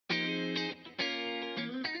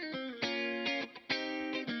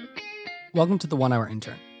Welcome to the 1 Hour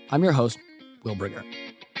Intern. I'm your host, Will Brigger.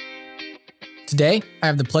 Today, I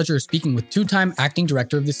have the pleasure of speaking with two-time acting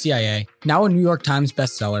director of the CIA, now a New York Times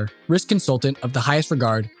bestseller, risk consultant of the highest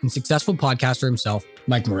regard, and successful podcaster himself,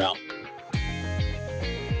 Mike Morell.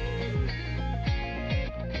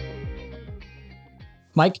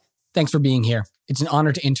 Mike, thanks for being here. It's an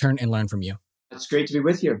honor to intern and learn from you. It's great to be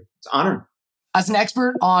with you. It's an honor. As an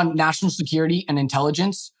expert on national security and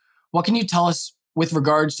intelligence, what can you tell us with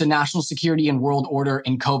regards to national security and world order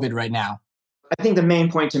in COVID right now? I think the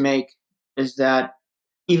main point to make is that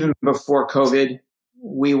even before COVID,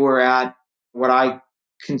 we were at what I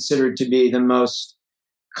considered to be the most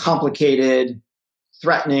complicated,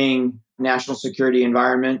 threatening national security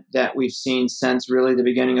environment that we've seen since really the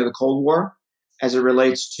beginning of the Cold War as it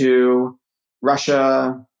relates to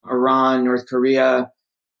Russia, Iran, North Korea,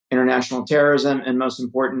 international terrorism, and most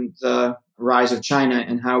important, the rise of China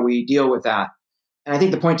and how we deal with that. And I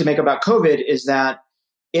think the point to make about COVID is that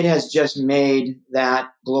it has just made that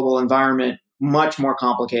global environment much more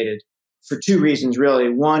complicated for two reasons,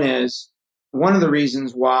 really. One is, one of the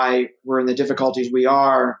reasons why we're in the difficulties we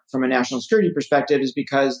are from a national security perspective is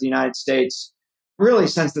because the United States, really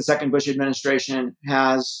since the second Bush administration,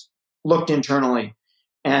 has looked internally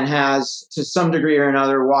and has, to some degree or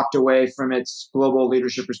another, walked away from its global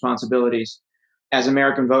leadership responsibilities. As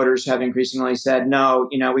American voters have increasingly said, no,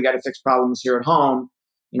 we got to fix problems here at home.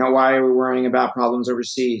 Why are we worrying about problems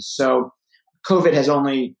overseas? So COVID has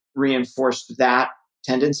only reinforced that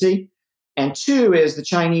tendency. And two is the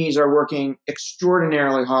Chinese are working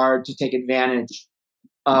extraordinarily hard to take advantage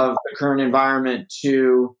of the current environment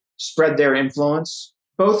to spread their influence,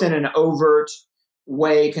 both in an overt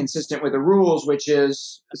way consistent with the rules, which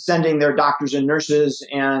is sending their doctors and nurses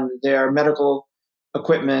and their medical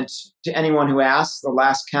equipment to anyone who asks. The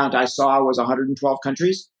last count I saw was 112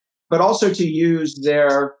 countries, but also to use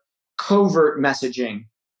their covert messaging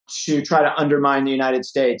to try to undermine the United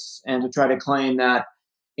States and to try to claim that,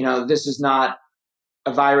 this is not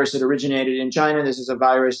a virus that originated in China. This is a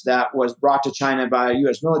virus that was brought to China by a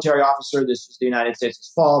U.S. military officer. This is the United States'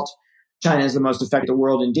 fault. China is the most effective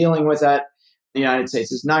world in dealing with it. The United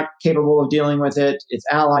States is not capable of dealing with it. Its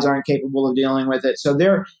allies aren't capable of dealing with it. So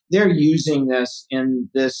they're using this in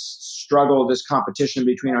this struggle, this competition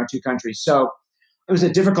between our two countries. So it was a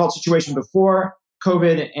difficult situation before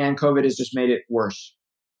COVID, and COVID has just made it worse.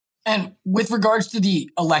 And with regards to the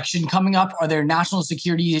election coming up, are there national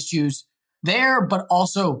security issues there, but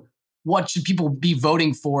also what should people be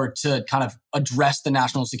voting for to kind of address the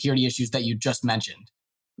national security issues that you just mentioned?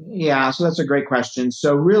 Yeah, so that's a great question.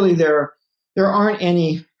 So really there aren't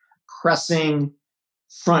any pressing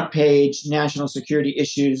front page national security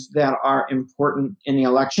issues that are important in the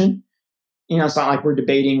election. It's not like we're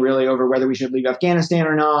debating really over whether we should leave Afghanistan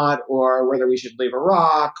or not, or whether we should leave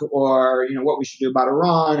Iraq, or what we should do about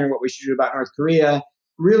Iran, or what we should do about North Korea.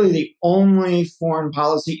 Really, the only foreign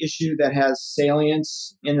policy issue that has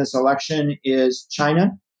salience in this election is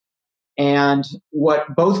China. And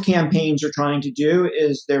what both campaigns are trying to do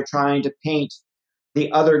is they're trying to paint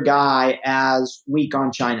the other guy as weak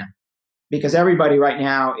on China, because everybody right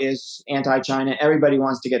now is anti-China. Everybody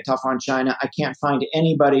wants to get tough on China. I can't find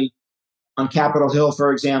anybody on Capitol Hill,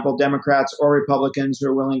 for example, Democrats or Republicans, who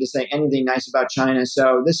are willing to say anything nice about China.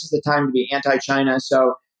 So this is the time to be anti-China.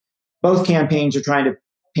 So both campaigns are trying to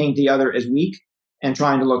paint the other as weak and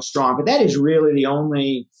trying to look strong. But that is really the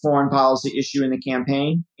only foreign policy issue in the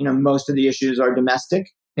campaign. Most of the issues are domestic: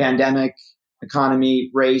 pandemic, economy,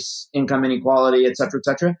 race, income inequality, et cetera, et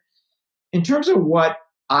cetera. In terms of what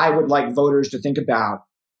I would like voters to think about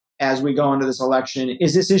as we go into this election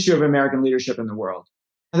is this issue of American leadership in the world.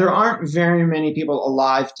 There aren't very many people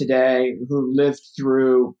alive today who lived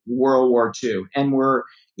through World War II, and we're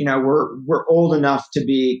old enough to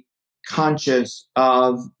be conscious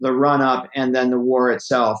of the run-up and then the war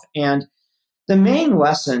itself. And the main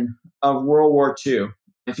lesson of World War II,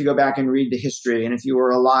 if you go back and read the history, and if you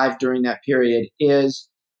were alive during that period, is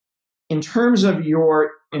in terms of your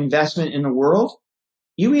investment in the world,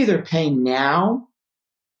 you either pay now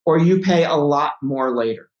or you pay a lot more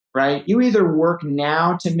later, right? You either work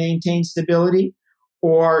now to maintain stability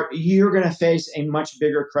or you're going to face a much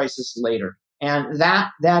bigger crisis later. And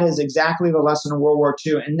that is exactly the lesson of World War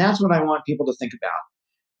II. And that's what I want people to think about,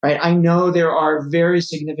 right? I know there are very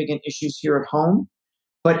significant issues here at home,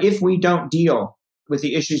 but if we don't deal with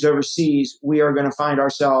the issues overseas, we are going to find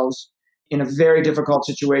ourselves in a very difficult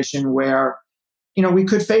situation where, we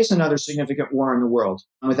could face another significant war in the world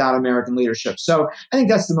without American leadership. So I think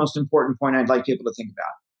that's the most important point I'd like people to think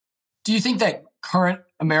about. Do you think that current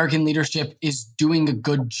American leadership is doing a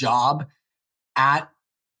good job at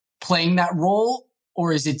playing that role?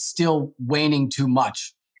 or is it still waning too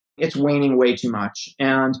much? It's waning way too much.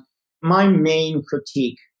 And my main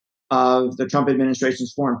critique of the Trump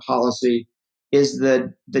administration's foreign policy is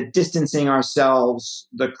the distancing ourselves,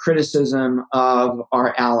 the criticism of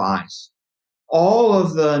our allies. All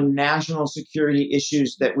of the national security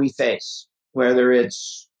issues that we face, whether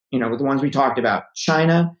it's, the ones we talked about,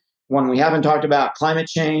 China, one we haven't talked about, climate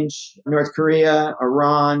change, North Korea,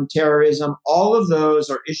 Iran, terrorism, all of those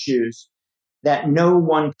are issues that no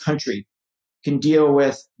one country can deal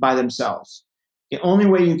with by themselves. The only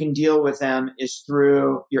way you can deal with them is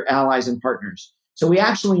through your allies and partners. So we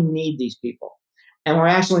actually need these people. And we're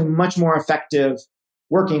actually much more effective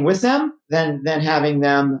working with them than having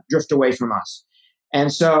them drift away from us.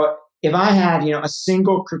 And so if I had, a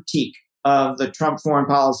single critique of the Trump foreign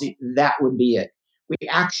policy, that would be it. We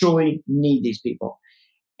actually need these people.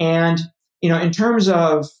 And, in terms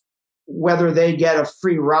of whether they get a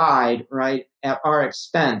free ride, right, at our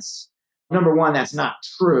expense, number one, that's not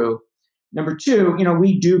true. Number two,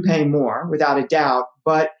 we do pay more without a doubt.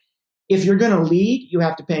 But if you're going to lead, you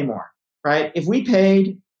have to pay more, right? If we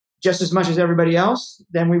paid just as much as everybody else,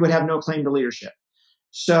 then we would have no claim to leadership.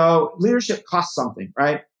 So leadership costs something,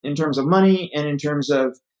 right? In terms of money and in terms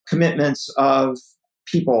of commitments of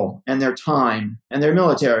people and their time and their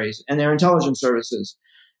militaries and their intelligence services.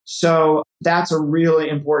 So that's a really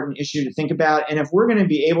important issue to think about. And if we're going to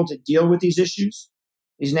be able to deal with these issues,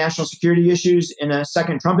 these national security issues in a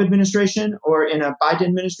second Trump administration or in a Biden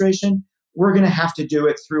administration, we're going to have to do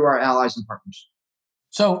it through our allies and partners.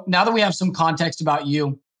 So now that we have some context about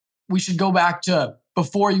you, we should go back to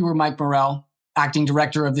before you were Mike Morell, acting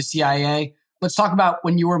director of the CIA. Let's talk about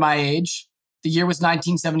when you were my age. The year was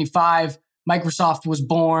 1975. Microsoft was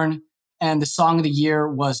born, and the song of the year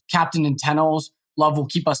was Captain and Tennille's Love Will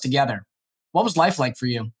Keep Us Together. What was life like for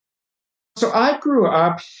you? So I grew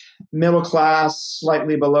up middle class,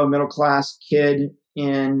 slightly below middle class kid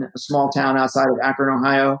in a small town outside of Akron,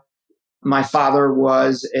 Ohio. My father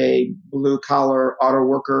was a blue collar auto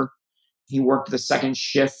worker. He worked the second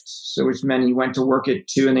shift, so which meant he went to work at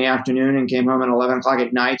 2 p.m. and came home at 11 o'clock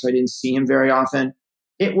at night. So I didn't see him very often.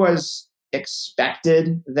 It was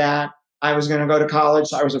expected that I was going to go to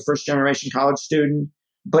college. I was a first generation college student,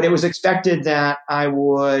 but it was expected that I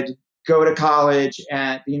would go to college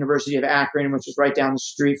at the University of Akron, which is right down the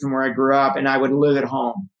street from where I grew up, and I would live at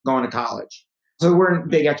home going to college. So there weren't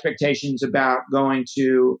big expectations about going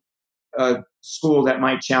to a school that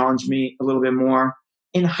might challenge me a little bit more.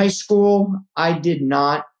 In high school, I did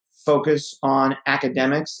not focus on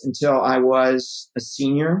academics until I was a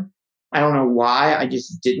senior. I don't know why, I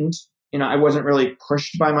just didn't. I wasn't really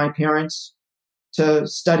pushed by my parents to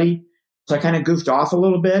study. So I kind of goofed off a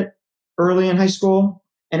little bit early in high school.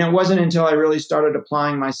 And it wasn't until I really started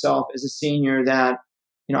applying myself as a senior that,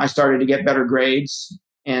 I started to get better grades.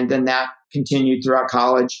 And then that continued throughout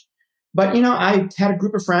college. But, I had a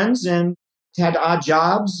group of friends and had odd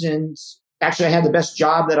jobs. And actually, I had the best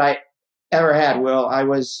job that I ever had, Will. I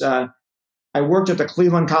worked at the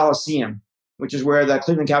Cleveland Coliseum, which is where the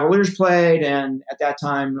Cleveland Cavaliers played. And at that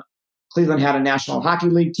time, Cleveland had a National Hockey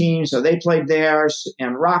League team, so they played there,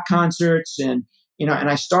 and rock concerts. And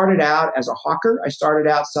I started out as a hawker. I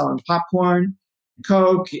started out selling popcorn,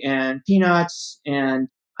 Coke, and peanuts. And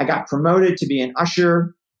I got promoted to be an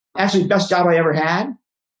usher. Actually, best job I ever had.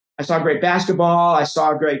 I saw great basketball. I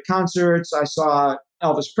saw great concerts. I saw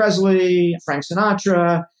Elvis Presley, Frank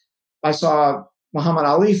Sinatra. I saw Muhammad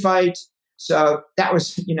Ali fight. So that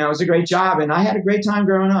was, it was a great job. And I had a great time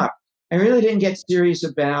growing up. I really didn't get serious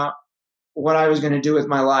about what I was going to do with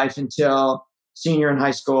my life until senior in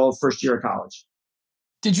high school, first year of college.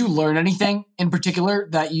 Did you learn anything in particular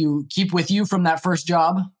that you keep with you from that first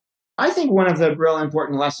job? I think one of the real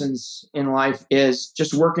important lessons in life is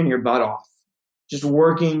just working your butt off, just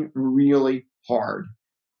working really hard.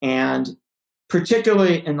 And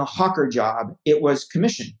particularly in the hawker job, it was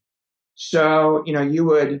commission. So, you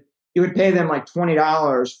would pay them like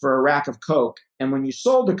 $20 for a rack of Coke. And when you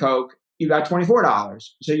sold the Coke, you got $24.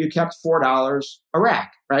 So you kept $4 a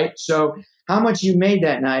rack, right? So how much you made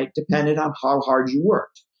that night depended on how hard you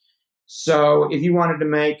worked. So if you wanted to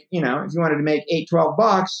make, $8,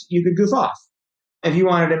 $12, you could goof off. If you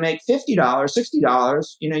wanted to make $50, $60,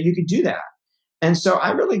 you could do that. And so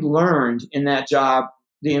I really learned in that job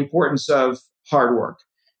the importance of hard work,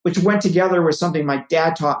 which went together with something my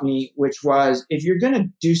dad taught me, which was if you're going to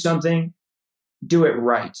do something, do it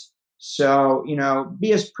right. So,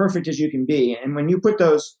 be as perfect as you can be. And when you put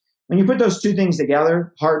those two things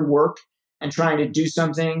together, hard work and trying to do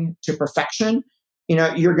something to perfection,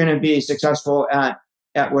 you're going to be successful at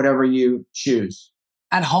whatever you choose.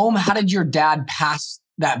 At home, how did your dad pass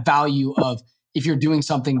that value of if you're doing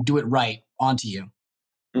something, do it right onto you?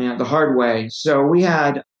 Yeah, the hard way. So we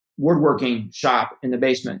had woodworking shop in the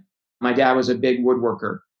basement. My dad was a big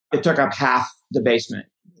woodworker. It took up half the basement.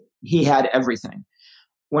 He had everything.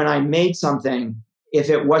 When I made something, if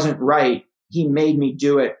it wasn't right, he made me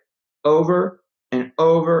do it over and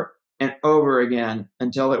over and over again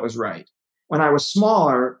until it was right. When I was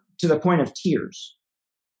smaller, to the point of tears,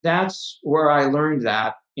 that's where I learned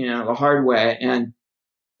that, the hard way. And,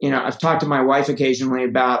 I've talked to my wife occasionally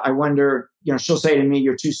about, I wonder, she'll say to me,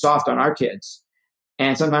 "You're too soft on our kids."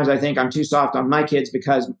 And sometimes I think I'm too soft on my kids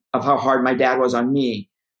because of how hard my dad was on me.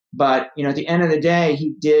 But, at the end of the day,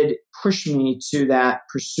 he did push me to that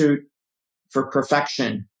pursuit for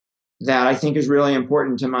perfection that I think is really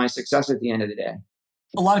important to my success at the end of the day.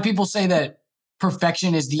 A lot of people say that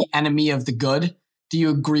perfection is the enemy of the good. Do you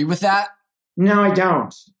agree with that? No, I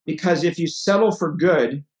don't. Because if you settle for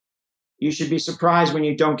good, you should be surprised when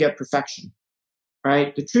you don't get perfection,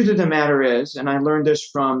 right? The truth of the matter is, and I learned this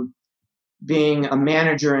from being a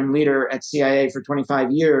manager and leader at CIA for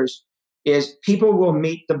 25 years, is people will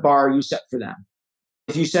meet the bar you set for them.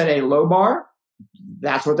 If you set a low bar,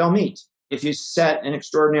 that's what they'll meet. If you set an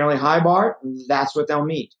extraordinarily high bar, that's what they'll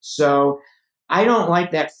meet. So I don't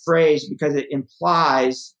like that phrase because it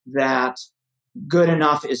implies that good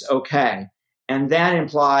enough is okay. And that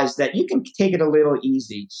implies that you can take it a little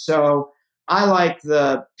easy. So I like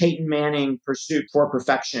the Peyton Manning pursuit for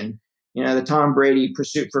perfection, the Tom Brady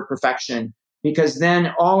pursuit for perfection, because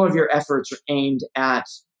then all of your efforts are aimed at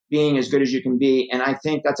being as good as you can be. And I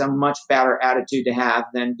think that's a much better attitude to have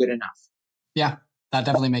than good enough. Yeah, that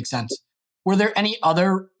definitely makes sense. Were there any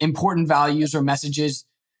other important values or messages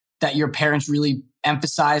that your parents really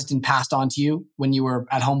emphasized and passed on to you when you were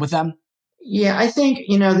at home with them? Yeah, I think,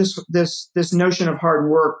 this notion of hard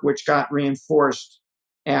work, which got reinforced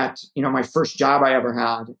at, my first job I ever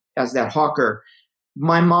had as that hawker.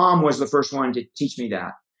 My mom was the first one to teach me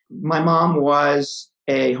that. My mom was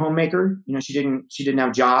a homemaker. She didn't have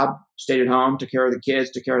a job, stayed at home, took care of the kids,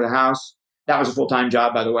 took care of the house. That was a full-time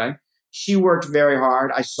job, by the way. She worked very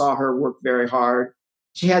hard. I saw her work very hard.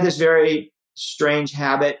 She had this very strange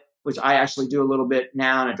habit, which I actually do a little bit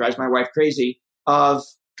now, and it drives my wife crazy, of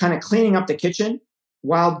kind of cleaning up the kitchen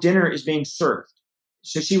while dinner is being served.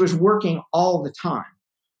 So she was working all the time.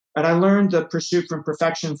 But I learned the pursuit from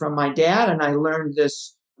perfection from my dad, and I learned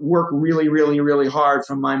this work really, really, really hard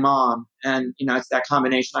from my mom. And, it's that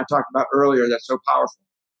combination I talked about earlier that's so powerful.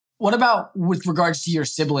 What about with regards to your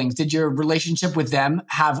siblings? Did your relationship with them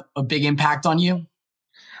have a big impact on you?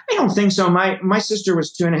 I don't think so. My sister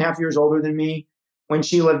was 2.5 years older than me. When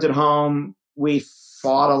she lived at home, we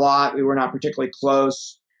fought a lot. We were not particularly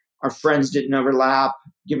close. Our friends didn't overlap.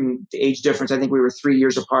 Given the age difference, I think we were 3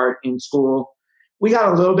 years apart in school. We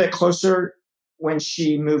got a little bit closer when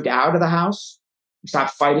she moved out of the house. We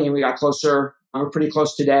stopped fighting and we got closer. We're pretty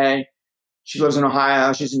close today. She lives in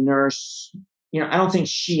Ohio. She's a nurse. I don't think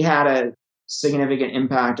she had a significant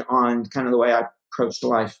impact on kind of the way I approached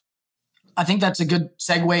life. I think that's a good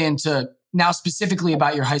segue into now specifically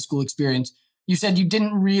about your high school experience. You said you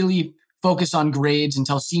didn't really focus on grades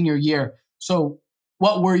until senior year. So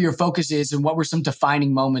what were your focuses and what were some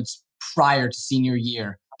defining moments prior to senior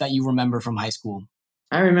year that you remember from high school?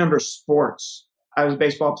 I remember sports. I was a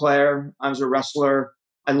baseball player. I was a wrestler.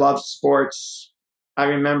 I loved sports. I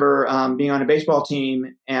remember being on a baseball team,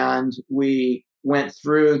 and we went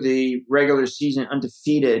through the regular season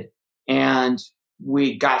undefeated, and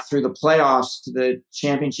we got through the playoffs to the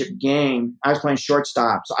championship game. I was playing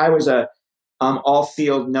shortstop, so I was a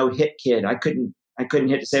all-field no-hit kid. I couldn't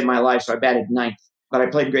hit to save my life, so I batted ninth, but I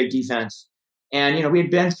played great defense. And we had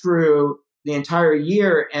been through the entire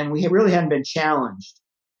year, and we really hadn't been challenged.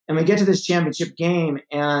 And we get to this championship game,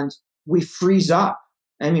 and we freeze up.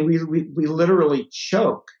 I mean, we literally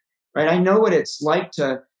choke, right? I know what it's like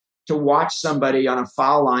to watch somebody on a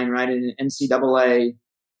foul line, right, in an NCAA,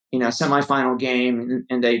 semifinal game,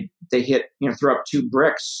 and they hit, throw up 2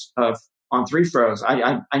 bricks on free throws.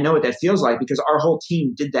 I know what that feels like because our whole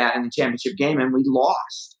team did that in the championship game, and we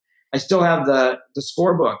lost. I still have the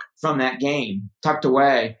scorebook from that game tucked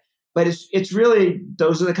away. But it's really,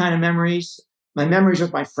 those are the kind of memories. My memories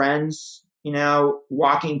with my friends,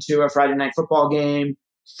 walking to a Friday night football game,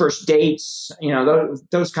 first dates,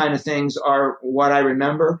 those kind of things are what I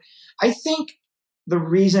remember. I think the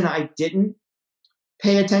reason I didn't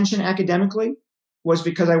pay attention academically was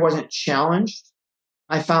because I wasn't challenged.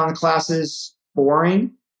 I found the classes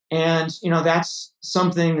boring. And, that's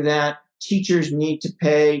something that teachers need to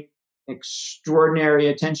pay extraordinary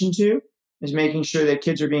attention to, is making sure that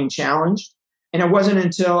kids are being challenged. And it wasn't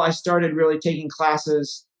until I started really taking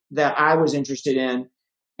classes that I was interested in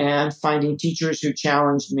and finding teachers who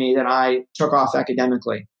challenged me that I took off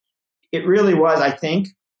academically. It really was, I think,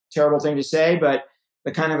 terrible thing to say, but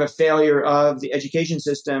the kind of a failure of the education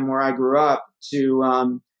system where I grew up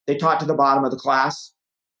they taught to the bottom of the class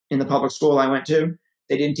in the public school I went to.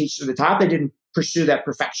 They didn't teach to the top. They didn't pursue that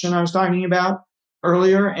perfection I was talking about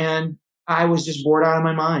earlier. And I was just bored out of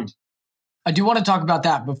my mind. I do want to talk about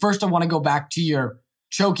that. But first, I want to go back to your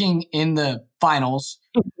choking in the finals.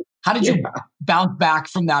 How did you bounce back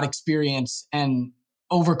from that experience and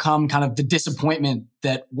overcome kind of the disappointment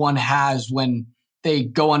that one has when they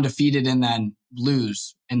go undefeated and then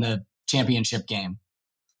lose in the championship game?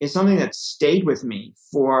 It's something that stayed with me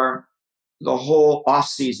for the whole off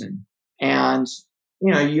season. And,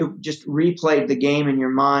 you just replayed the game in your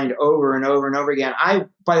mind over and over and over again.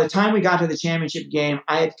 By the time we got to the championship game,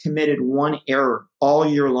 I had committed one error all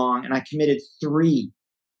year long, and I committed 3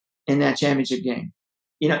 in that championship game.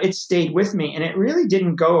 It stayed with me, and it really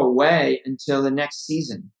didn't go away until the next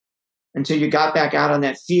season, until you got back out on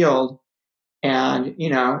that field and,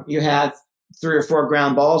 you had 3 or 4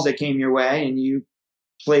 ground balls that came your way and you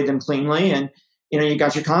played them cleanly and, you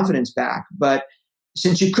got your confidence back. But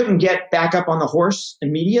since you couldn't get back up on the horse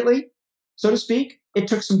immediately, so to speak, it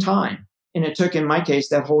took some time. And it took, in my case,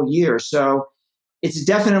 that whole year. So it's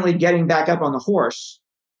definitely getting back up on the horse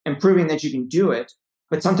and proving that you can do it.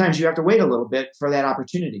 But sometimes you have to wait a little bit for that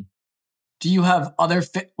opportunity. Do you have other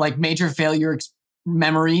major failure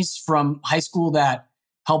memories from high school that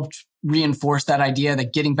helped reinforce that idea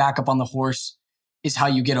that getting back up on the horse is how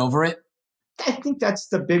you get over it? I think that's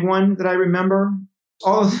the big one that I remember.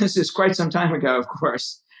 All of this is quite some time ago, of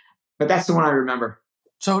course, but that's the one I remember.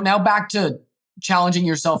 So now back to challenging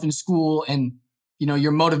yourself in school and,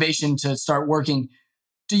 your motivation to start working.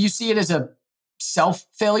 Do you see it as a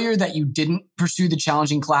self-failure that you didn't pursue the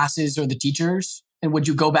challenging classes or the teachers? And would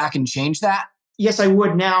you go back and change that? Yes, I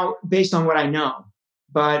would now based on what I know.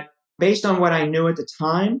 But based on what I knew at the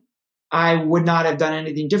time, I would not have done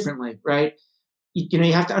anything differently, right?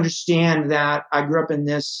 You have to understand that I grew up in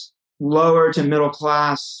this lower to middle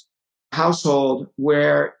class household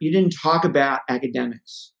where you didn't talk about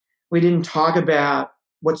academics. We didn't talk about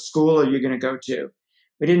what school are you going to go to.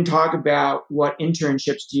 We didn't talk about what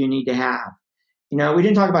internships do you need to have. We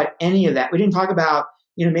didn't talk about any of that. We didn't talk about,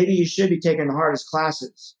 maybe you should be taking the hardest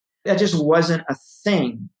classes. That just wasn't a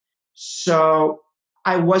thing. So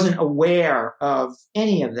I wasn't aware of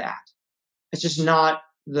any of that. It's just not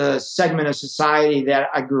the segment of society that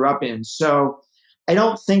I grew up in. So I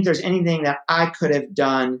don't think there's anything that I could have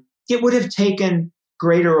done. It would have taken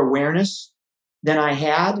greater awareness than I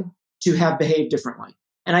had to have behaved differently.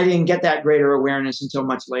 And I didn't get that greater awareness until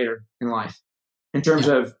much later in life in terms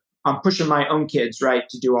of I'm pushing my own kids, right,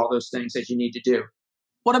 to do all those things that you need to do.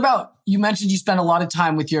 What about, you mentioned you spent a lot of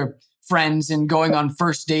time with your friends and going on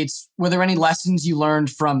first dates. Were there any lessons you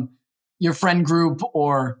learned from your friend group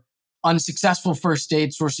or unsuccessful first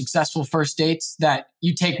dates or successful first dates that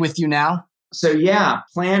you take with you now? So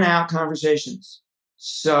plan out conversations.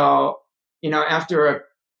 So, after a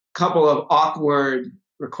couple of awkward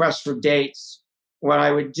requests for dates, what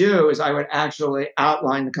I would do is I would actually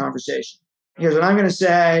outline the conversation. Here's what I'm going to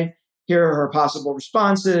say. Here are her possible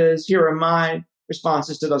responses. Here are my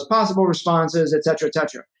responses to those possible responses, et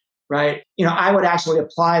cetera, right? I would actually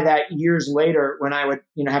apply that years later when I would,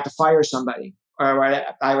 have to fire somebody or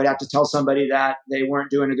I would have to tell somebody that they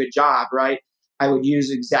weren't doing a good job, right? I would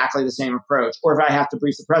use exactly the same approach. Or if I have to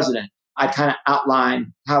brief the president, I'd kind of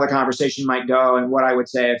outline how the conversation might go and what I would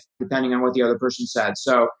say depending on what the other person said.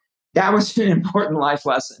 So that was an important life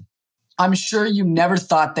lesson. I'm sure you never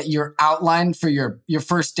thought that your outline for your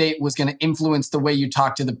first date was going to influence the way you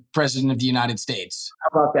talk to the president of the United States.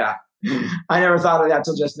 How about that? I never thought of that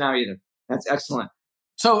till just now either. That's excellent.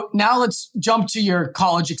 So now let's jump to your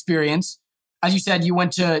college experience. As you said, you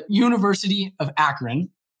went to University of Akron.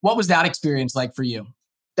 What was that experience like for you?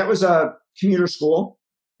 That was a commuter school.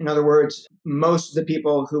 In other words, most of the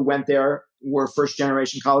people who went there were first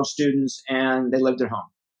generation college students and they lived at home.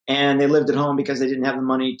 And they lived at home because they didn't have the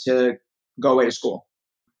money to go away to school.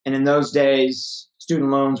 And in those days, student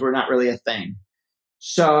loans were not really a thing.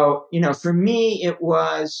 So, for me,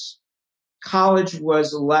 college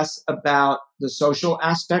was less about the social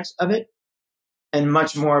aspects of it and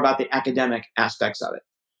much more about the academic aspects of it.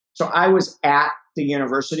 So I was at the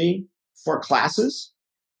university for classes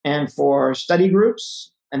and for study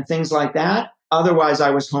groups and things like that. Otherwise, I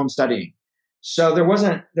was home studying. So there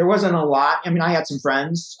wasn't a lot. I mean, I had some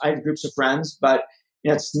friends. I had groups of friends, but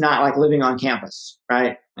it's not like living on campus,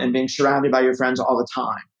 right? And being surrounded by your friends all the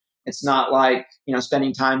time. It's not like,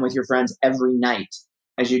 spending time with your friends every night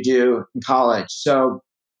as you do in college. So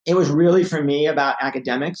It was really for me about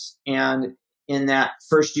academics. And in that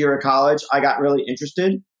first year of college, I got really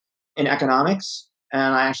interested in economics.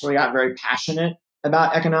 And I actually got very passionate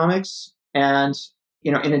about economics. And,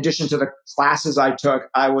 in addition to the classes I took,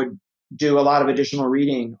 I would do a lot of additional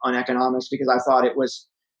reading on economics because I thought it was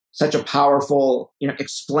such a powerful,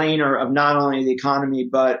 explainer of not only the economy,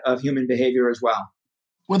 but of human behavior as well.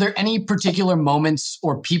 Were there any particular moments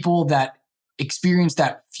or people that experienced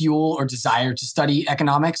that fuel or desire to study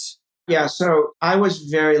economics? Yeah, so I was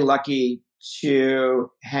very lucky to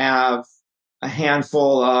have a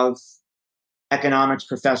handful of economics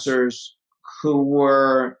professors who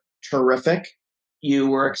were terrific. You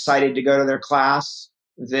were excited to go to their class.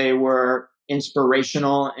 They were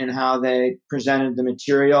inspirational in how they presented the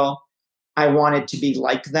material. I wanted to be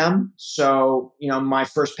like them. So, my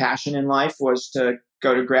first passion in life was to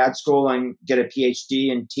go to grad school and get a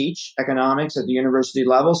PhD and teach economics at the university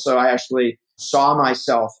level. So I actually saw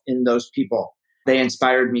myself in those people. They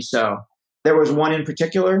inspired me so. There was one in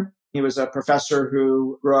particular. He was a professor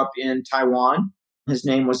who grew up in Taiwan. His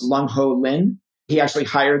name was Lung Ho Lin. He actually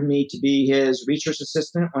hired me to be his research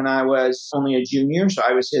assistant when I was only a junior. So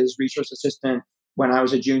I was his research assistant when I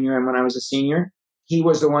was a junior and when I was a senior. He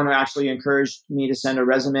was the one who actually encouraged me to send a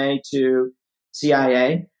resume to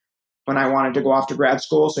CIA when I wanted to go off to grad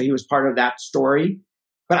school. So he was part of that story.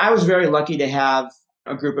 But I was very lucky to have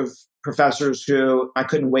a group of professors who I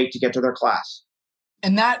couldn't wait to get to their class.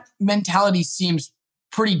 And that mentality seems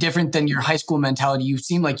pretty different than your high school mentality. You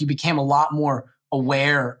seem like you became a lot more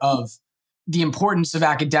aware of the importance of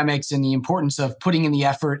academics and the importance of putting in the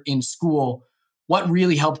effort in school. What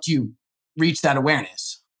really helped you reach that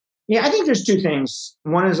awareness? Yeah, I think there's two things.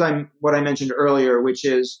 One is what I mentioned earlier, which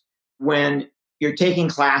is when you're taking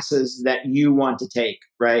classes that you want to take,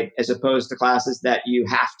 right? As opposed to classes that you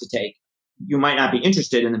have to take. You might not be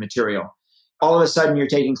interested in the material. All of a sudden, you're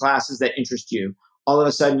taking classes that interest you. All of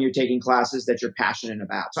a sudden, you're taking classes that you're passionate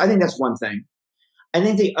about. So I think that's one thing. I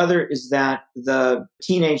think the other is that the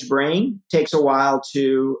teenage brain takes a while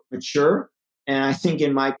to mature. And I think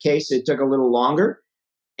in my case, it took a little longer.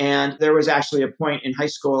 And there was actually a point in high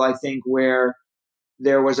school, I think, where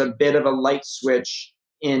there was a bit of a light switch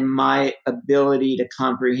in my ability to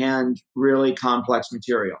comprehend really complex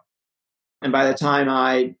material. And by the time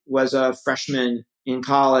I was a freshman in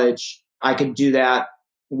college, I could do that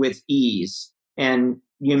with ease. And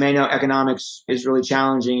you may know economics is really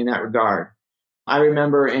challenging in that regard. I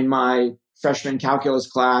remember in my freshman calculus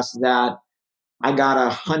class that I got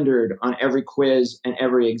 100 on every quiz and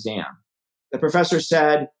every exam. The professor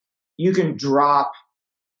said, you can drop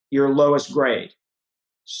your lowest grade.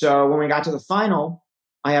 So when we got to the final,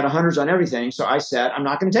 I had 100s on everything. So I said, I'm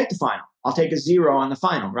not going to take the final. I'll take a 0 on the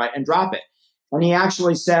final, right? And drop it. And he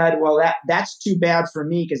actually said, well, that's too bad for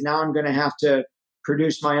me because now I'm going to have to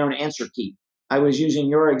produce my own answer key. I was using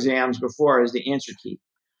your exams before as the answer key.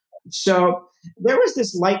 So there was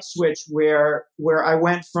this light switch where I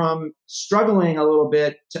went from struggling a little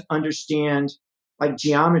bit to understand like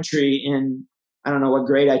geometry in, I don't know what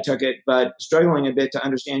grade I took it, but struggling a bit to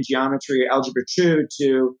understand geometry, algebra 2,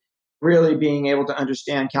 to really being able to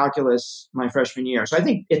understand calculus my freshman year. So I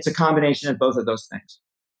think it's a combination of both of those things.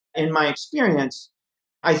 In my experience,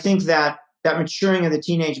 I think that maturing of the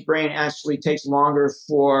teenage brain actually takes longer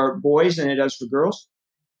for boys than it does for girls.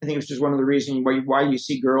 I think it's just one of the reasons why you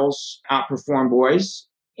see girls outperform boys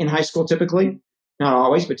in high school typically. Not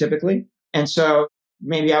always, but typically. And so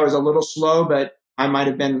maybe I was a little slow, but I might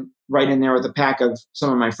have been right in there with the pack of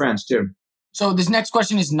some of my friends too. So this next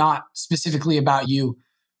question is not specifically about you,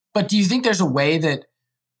 but do you think there's a way that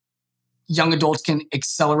young adults can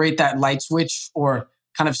accelerate that light switch, or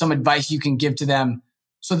kind of some advice you can give to them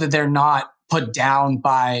so that they're not put down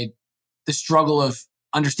by the struggle of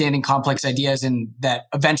understanding complex ideas and that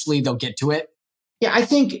eventually they'll get to it? Yeah, I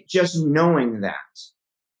think just knowing that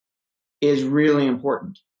is really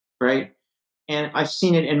important, right? And I've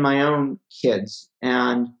seen it in my own kids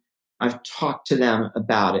and I've talked to them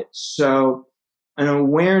about it. So an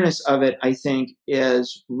awareness of it, I think,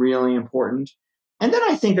 is really important. And then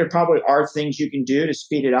I think there probably are things you can do to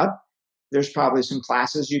speed it up. There's probably some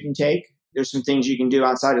classes you can take. There's some things you can do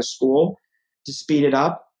outside of school to speed it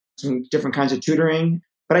up, some different kinds of tutoring.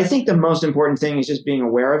 But I think the most important thing is just being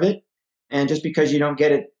aware of it. And just because you don't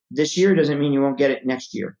get it this year doesn't mean you won't get it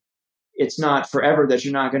next year. It's not forever that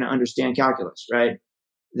you're not going to understand calculus, right?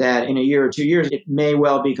 That in a year or 2 years, it may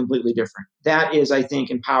well be completely different. That is, I think,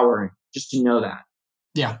 empowering just to know that.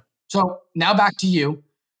 Yeah. So now back to you.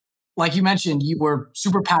 Like you mentioned, you were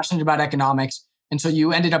super passionate about economics. And so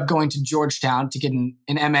you ended up going to Georgetown to get an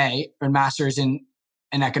MA or master's in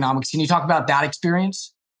economics. Can you talk about that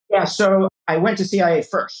experience? Yeah. So I went to CIA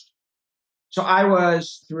first. So I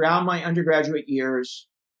was, throughout my undergraduate years,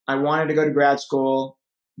 I wanted to go to grad school,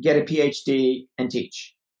 get a PhD, and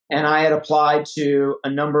teach. And I had applied to a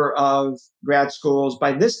number of grad schools.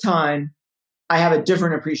 By this time, I have a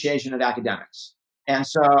different appreciation of academics. And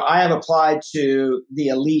so I have applied to the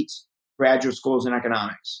elite graduate schools in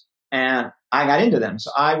economics. And I got into them.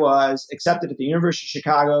 So I was accepted at the University of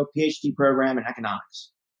Chicago PhD program in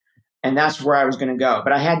economics. And that's where I was going to go.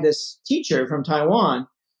 But I had this teacher from Taiwan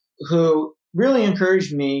who really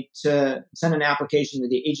encouraged me to send an application to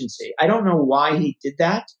the agency. I don't know why he did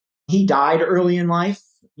that. He died early in life.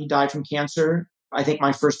 He died from cancer, I think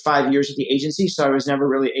my first 5 years at the agency. So I was never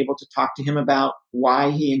really able to talk to him about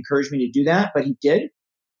why he encouraged me to do that, but he did.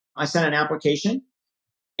 I sent an application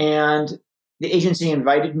and the agency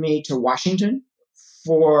invited me to Washington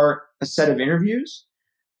for a set of interviews,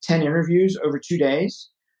 10 interviews over 2 days.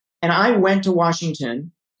 And I went to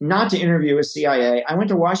Washington not to interview with CIA. I went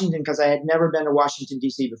to Washington because I had never been to Washington,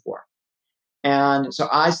 D.C. before. And so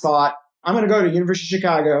I thought, I'm going to go to University of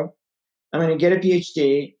Chicago. I'm going to get a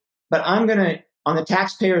PhD, but I'm going to, on the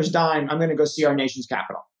taxpayer's dime, I'm going to go see our nation's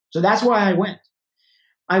capital. So that's why I went.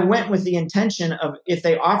 I went with the intention of, if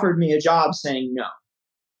they offered me a job, saying no.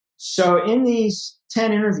 So in these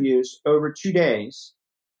 10 interviews over 2 days,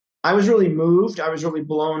 I was really moved. I was really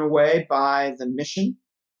blown away by the mission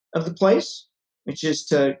of the place, which is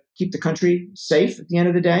to keep the country safe at the end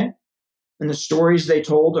of the day, and the stories they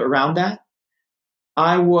told around that.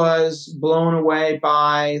 I was blown away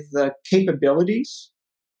by the capabilities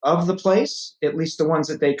of the place, at least the ones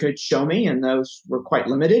that they could show me, and those were quite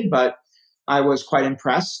limited, but I was quite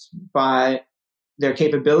impressed by their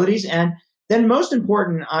capabilities. And then most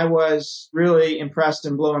important, I was really impressed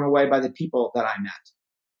and blown away by the people that I met.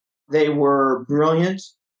 They were brilliant.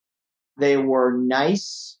 They were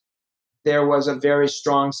nice. There was a very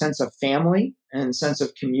strong sense of family and sense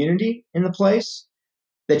of community in the place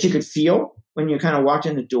that you could feel when you kind of walked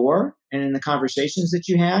in the door and in the conversations that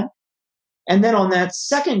you had. And then on that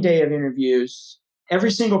second day of interviews,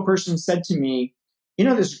 every single person said to me, you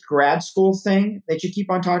know, this grad school thing that you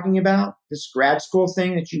keep on talking about, this grad school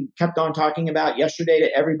thing that you kept on talking about yesterday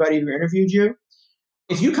to everybody who interviewed you,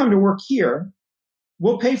 if you come to work here,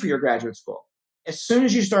 we'll pay for your graduate school. As soon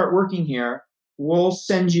as you start working here, we'll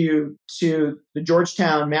send you to the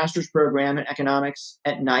Georgetown master's program in economics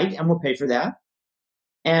at night, and we'll pay for that.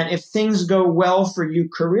 And if things go well for you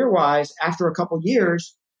career-wise, after a couple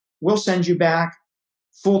years, we'll send you back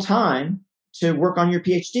full-time to work on your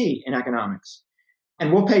PhD in economics.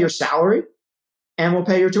 And we'll pay your salary and we'll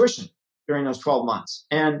pay your tuition during those 12 months.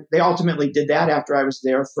 And they ultimately did that after I was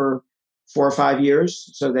there for 4 or 5 years.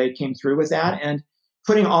 So they came through with that. And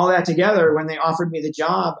putting all that together, when they offered me the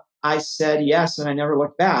job, I said yes, and I never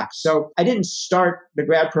looked back. So I didn't start the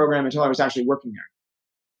grad program until I was actually working there.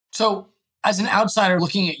 So as an outsider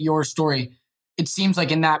looking at your story, it seems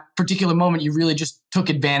like in that particular moment, you really just took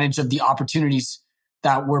advantage of the opportunities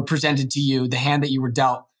that were presented to you, the hand that you were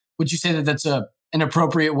dealt. Would you say that that's an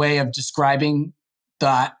appropriate way of describing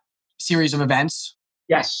that series of events?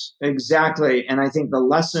 Yes, exactly. And I think the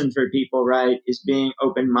lesson for people, right, is being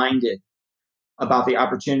open-minded about the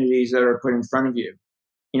opportunities that are put in front of you.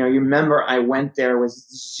 You know, you remember I went there with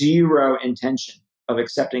zero intention of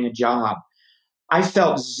accepting a job. I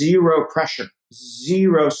felt zero pressure,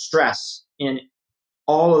 zero stress in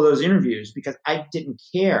all of those interviews because I didn't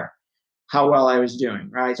care how well I was doing,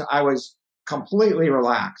 right? So I was completely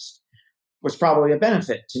relaxed, was probably a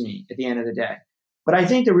benefit to me at the end of the day. But I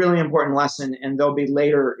think the really important lesson, and there'll be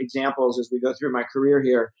later examples as we go through my career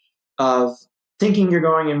here, of thinking you're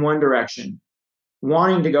going in one direction,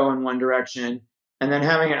 wanting to go in one direction, and then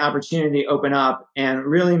having an opportunity open up and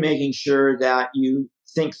really making sure that you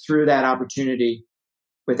think through that opportunity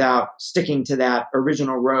without sticking to that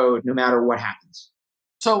original road, no matter what happens.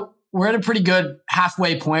 So we're at a pretty good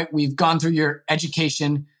halfway point. We've gone through your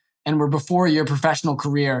education and we're before your professional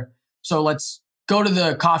career. So let's go to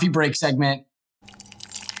the coffee break segment.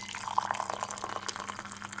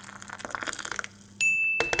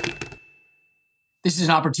 This is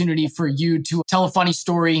an opportunity for you to tell a funny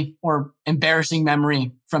story or embarrassing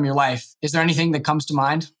memory from your life. Is there anything that comes to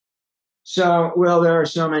mind? So, well, there are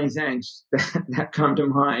so many things that come to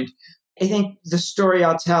mind. I think the story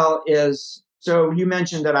I'll tell is, so you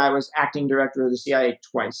mentioned that I was acting director of the CIA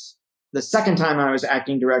twice. The second time I was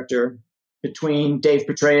acting director, between Dave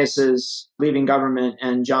Petraeus's leaving government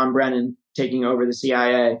and John Brennan taking over the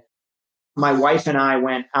CIA, my wife and I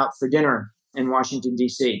went out for dinner in Washington,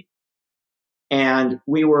 D.C. And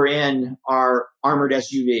we were in our armored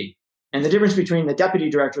SUV. And the difference between the deputy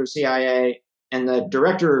director of CIA and the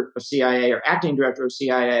director of CIA or acting director of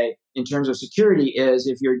CIA in terms of security is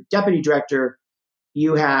if you're deputy director,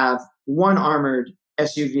 you have one armored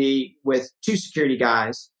SUV with two security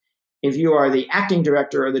guys. If you are the acting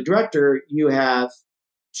director or the director, you have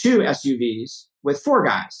two SUVs with four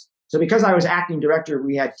guys. So because I was acting director,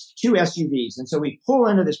 we had two SUVs. And so we pull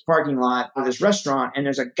into this parking lot of this restaurant, and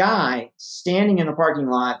there's a guy standing in the parking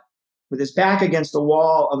lot with his back against the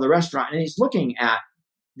wall of the restaurant, and he's looking at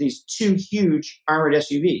these two huge armored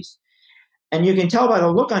SUVs. And you can tell by the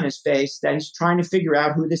look on his face that he's trying to figure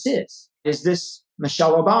out who this is. Is this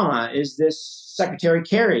Michelle Obama? Is this Secretary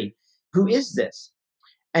Kerry? Who is this?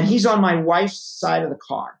 And he's on my wife's side of the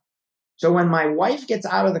car. So when my wife gets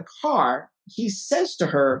out of the car, he says to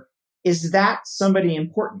her, "Is that somebody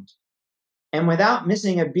important?" And without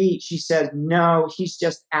missing a beat, she says, "No, he's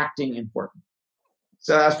just acting important."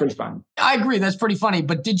 So that's pretty funny. I agree. That's pretty funny.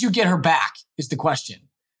 But did you get her back is the question.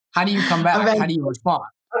 How do you come back? How do you respond?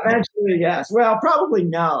 Eventually, yes. Well, probably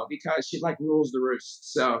no, because she rules the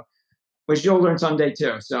roost. So, which you'll learn someday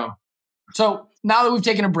too. So now that we've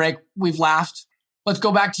taken a break, we've laughed. Let's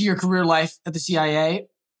go back to your career life at the CIA.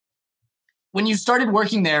 When you started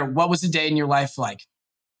working there, what was the day in your life like?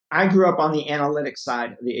 I grew up on the analytics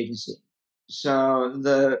side of the agency. So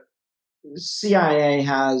the CIA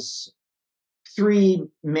has three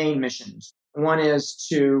main missions. One is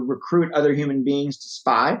to recruit other human beings to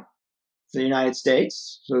spy for the United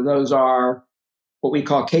States. So those are what we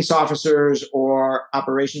call case officers or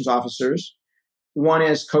operations officers. One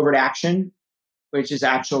is covert action, which is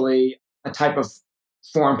actually a type of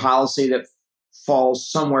foreign policy that falls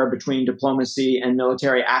somewhere between diplomacy and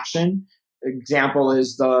military action. Example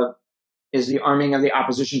is the arming of the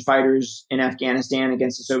opposition fighters in Afghanistan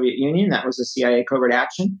against the Soviet Union. That was the CIA covert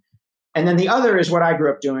action. And then the other is what I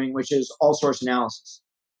grew up doing, which is all source analysis,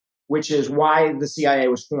 which is why the CIA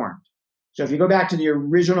was formed. So if you go back to the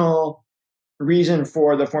original reason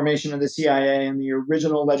for the formation of the CIA and the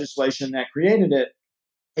original legislation that created it,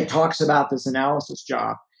 it talks about this analysis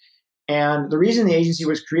job. And the reason the agency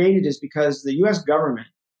was created is because the US government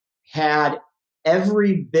had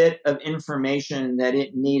every bit of information that it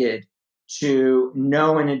needed to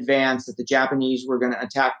know in advance that the Japanese were going to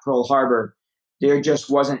attack Pearl Harbor. There just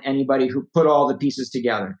wasn't anybody who put all the pieces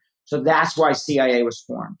together. So that's why CIA was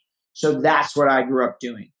formed. So that's what I grew up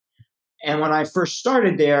doing. And when I first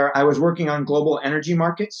started there, I was working on global energy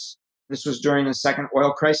markets. This was during the second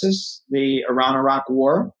oil crisis, the Iran-Iraq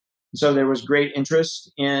war. So there was great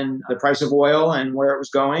interest in the price of oil and where it was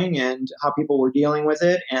going and how people were dealing with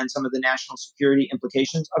it and some of the national security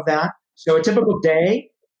implications of that. So a typical day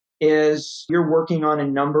is you're working on a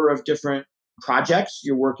number of different projects.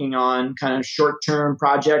 You're working on kind of short-term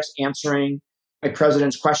projects, answering a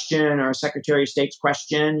president's question or a secretary of state's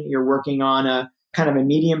question. You're working on a kind of a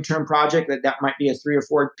medium-term project that might be a 3 or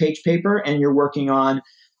 4 page paper, and you're working on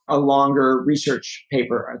a longer research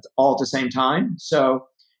paper all at the same time. So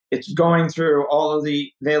it's going through all of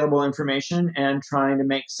the available information and trying to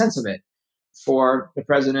make sense of it for the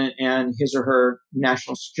president and his or her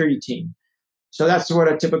national security team. So that's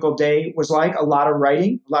what a typical day was like. A lot of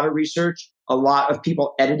writing, a lot of research, a lot of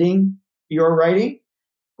people editing your writing,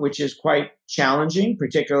 which is quite challenging,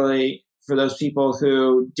 particularly for those people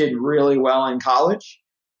who did really well in college.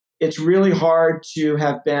 It's really hard to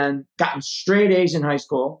have gotten straight A's in high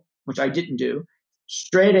school, which I didn't do,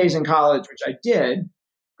 straight A's in college, which I did,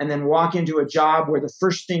 and then walk into a job where the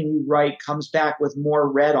first thing you write comes back with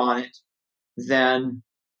more red on it than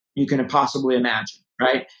you can possibly imagine,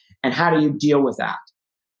 right? And how do you deal with that?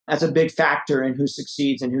 That's a big factor in who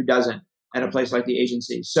succeeds and who doesn't at a place like the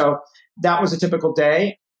agency. So that was a typical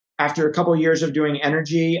day. After a couple of years of doing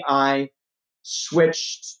energy, I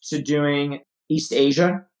switched to doing East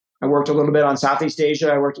Asia. I worked a little bit on Southeast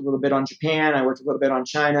Asia. I worked a little bit on Japan. I worked a little bit on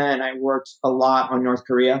China, and I worked a lot on North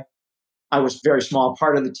Korea. I was a very small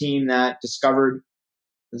part of the team that discovered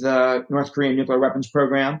the North Korean nuclear weapons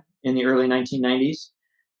program in the early 1990s.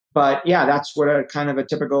 But yeah, that's what a kind of a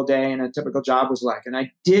typical day and a typical job was like. And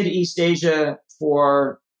I did East Asia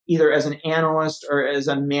for either as an analyst or as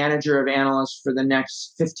a manager of analysts for the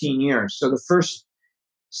next 15 years. So the first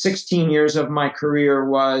 16 years of my career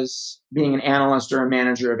was being an analyst or a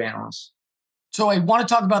manager of analysts. So I want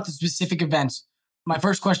to talk about the specific events. My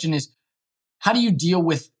first question is, how do you deal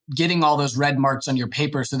with getting all those red marks on your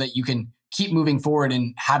paper so that you can keep moving forward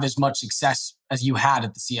and have as much success as you had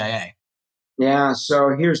at the CIA? Yeah,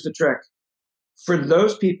 so here's the trick. For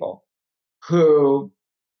those people who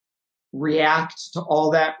react to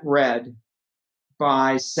all that red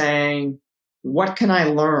by saying, what can I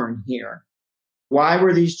learn here? Why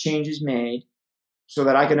were these changes made? So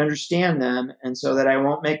that I can understand them and so that I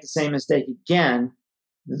won't make the same mistake again.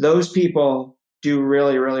 Those people do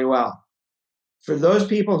really, really well. For those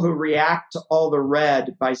people who react to all the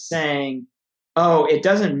red by saying, oh, it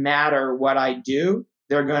doesn't matter what I do,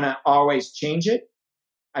 they're going to always change it.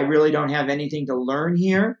 I really don't have anything to learn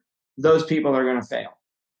here. Those people are going to fail.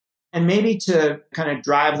 And maybe to kind of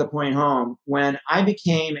drive the point home, when I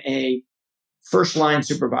became a first line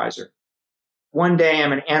supervisor, one day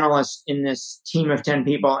I'm an analyst in this team of 10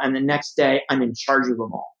 people, and the next day I'm in charge of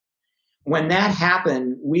them all. When that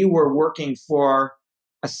happened, we were working for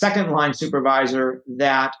a second line supervisor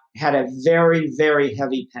that had a very, very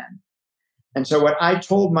heavy pen. And so what I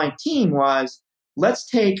told my team was, let's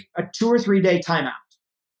take a 2 or 3 day timeout.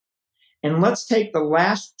 And let's take the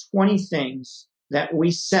last 20 things that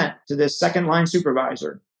we sent to this second line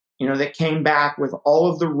supervisor, that came back with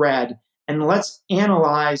all of the red, and let's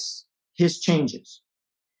analyze his changes.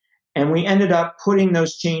 And we ended up putting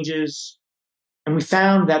those changes, and we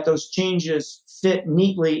found that those changes fit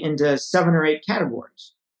neatly into 7 or 8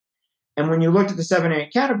 categories. And when you looked at the 7 or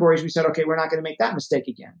 8 categories, we said, okay, we're not going to make that mistake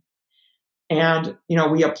again. And,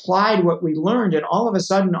 we applied what we learned, and all of a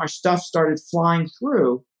sudden our stuff started flying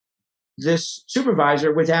through this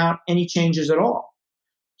supervisor without any changes at all.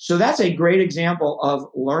 So that's a great example of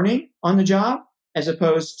learning on the job as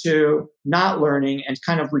opposed to not learning and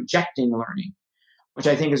kind of rejecting learning, which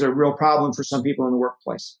I think is a real problem for some people in the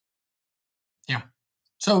workplace. Yeah.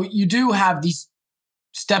 So you do have these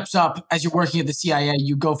steps up as you're working at the CIA.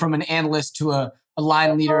 You go from an analyst to a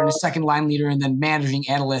line leader and a second line leader and then managing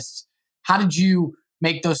analysts. How did you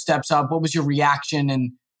make those steps up? What was your reaction,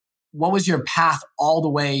 and what was your path all the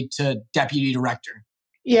way to deputy director?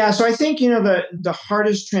 Yeah, so I think, the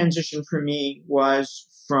hardest transition for me was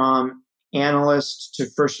from analyst to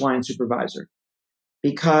first line supervisor,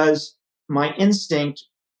 because my instinct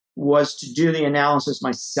was to do the analysis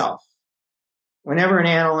myself. Whenever an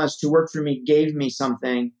analyst who worked for me gave me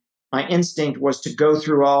something, my instinct was to go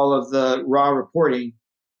through all of the raw reporting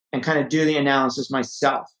and kind of do the analysis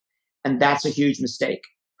myself. And that's a huge mistake,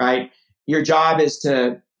 right? Your job is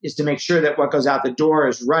to make sure that what goes out the door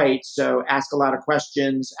is right. So ask a lot of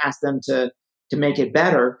questions, ask them to make it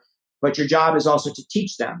better. But your job is also to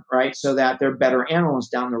teach them, right? So that they're better analysts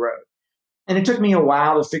down the road. And it took me a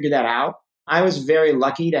while to figure that out. I was very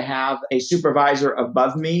lucky to have a supervisor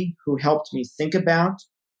above me who helped me think about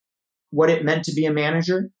what it meant to be a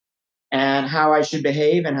manager and how I should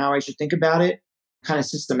behave and how I should think about it kind of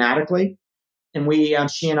systematically. And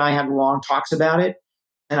she and I had long talks about it.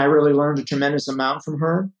 And I really learned a tremendous amount from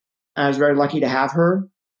her. And I was very lucky to have her.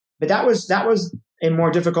 But that was a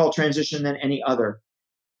more difficult transition than any other.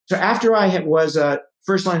 So after I was a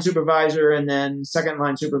first line supervisor and then second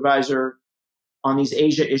line supervisor on these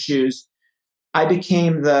Asia issues, I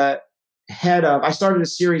became the I started a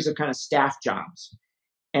series of kind of staff jobs.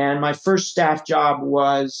 And my first staff job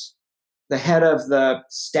was the head of the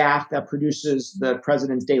staff that produces the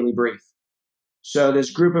president's daily brief. So this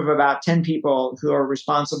group of about 10 people who are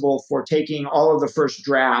responsible for taking all of the first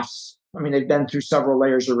drafts. I mean, they've been through several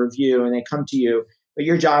layers of review and they come to you, but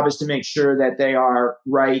your job is to make sure that they are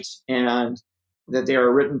right and that they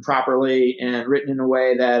are written properly and written in a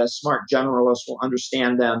way that a smart generalist will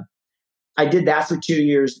understand them. I did that for 2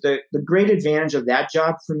 years. The great advantage of that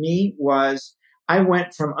job for me was I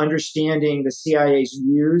went from understanding the CIA's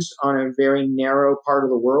views on a very narrow part of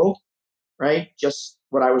the world, right? Just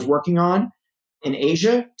what I was working on in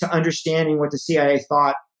Asia, to understanding what the CIA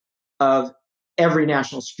thought of every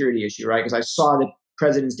national security issue, right? Because I saw the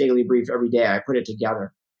president's daily brief every day. I put it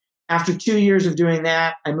together. After 2 years of doing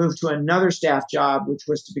that, I moved to another staff job, which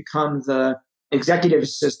was to become the executive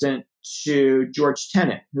assistant to George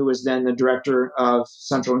Tenet, who was then the director of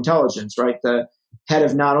Central Intelligence, right? The head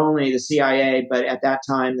of not only the CIA, but at that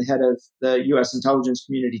time, the head of the U.S. intelligence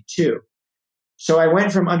community too. So I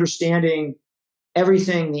went from understanding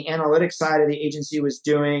everything the analytics side of the agency was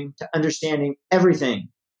doing to understanding everything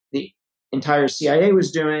the entire CIA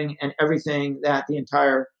was doing and everything that the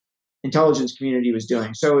entire intelligence community was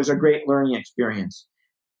doing. So it was a great learning experience.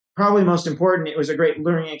 Probably most important, it was a great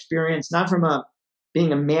learning experience, not from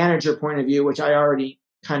being a manager point of view, which I already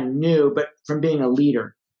kind of knew, but from being a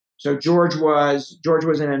leader. So George was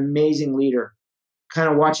an amazing leader. Kind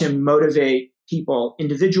of watch him motivate people,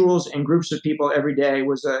 individuals and groups of people every day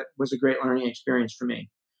was a great learning experience for me.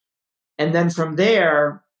 And then from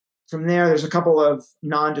there, there's a couple of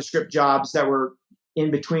nondescript jobs that were in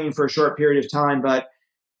between for a short period of time. But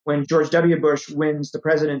when George W. Bush wins the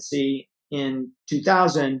presidency in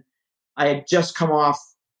 2000, I had just come off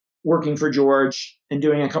working for George and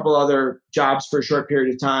doing a couple other jobs for a short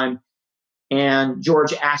period of time. And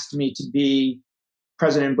George asked me to be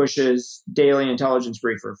President Bush's daily intelligence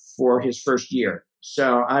briefer for his first year.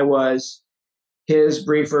 So I was his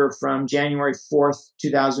briefer from January 4th,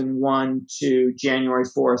 2001 to January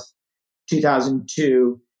 4th,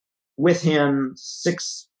 2002, with him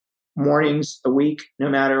 6 mornings a week, no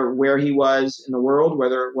matter where he was in the world,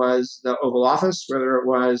 whether it was the Oval Office, whether it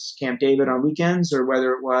was Camp David on weekends, or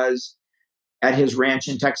whether it was at his ranch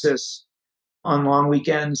in Texas on long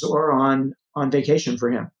weekends or on vacation for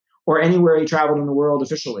him, or anywhere he traveled in the world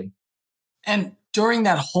officially. And during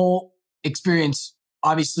that whole experience,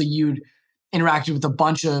 obviously you'd interacted with a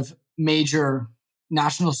bunch of major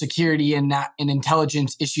national security and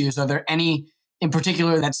intelligence issues. Are there any in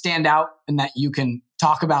particular that stand out and that you can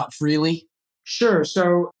talk about freely? Sure.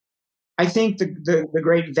 So I think the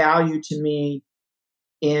great value to me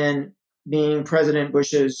in being President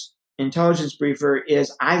Bush's intelligence briefer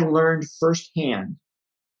is I learned firsthand,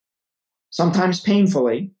 sometimes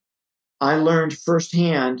painfully, I learned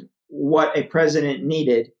firsthand what a president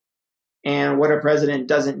needed and what a president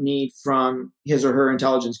doesn't need from his or her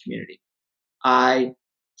intelligence community. I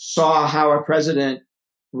saw how a president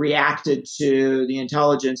reacted to the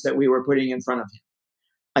intelligence that we were putting in front of him.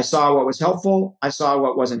 I saw what was helpful. I saw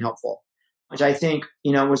what wasn't helpful, which I think,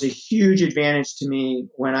 was a huge advantage to me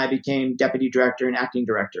when I became deputy director and acting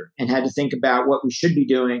director and had to think about what we should be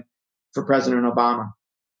doing for President Obama.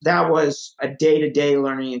 That was a day-to-day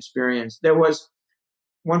learning experience. There was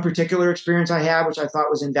one particular experience I had, which I thought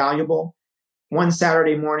was invaluable. One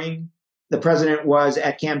Saturday morning, the president was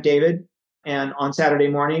at Camp David, and on Saturday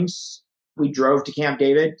mornings, we drove to Camp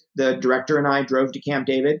David. The director and I drove to Camp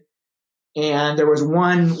David. And there was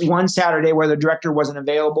one Saturday where the director wasn't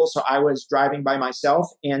available, so I was driving by myself.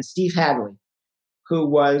 And Steve Hadley, who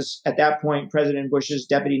was at that point President Bush's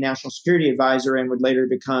deputy national security advisor and would later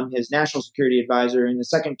become his national security advisor in the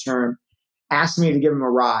second term, asked me to give him a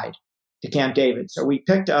ride to Camp David. So we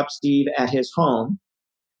picked up Steve at his home,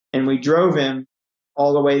 and we drove him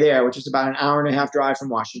all the way there, which is about an hour and a half drive from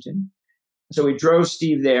Washington. So we drove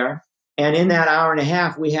Steve there. And in that hour and a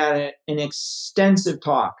half, we had an extensive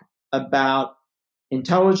talk about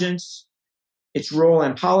intelligence, its role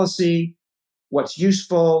in policy, what's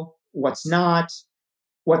useful, what's not,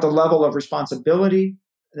 what the level of responsibility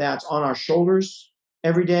that's on our shoulders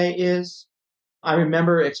every day is. I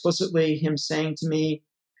remember explicitly him saying to me,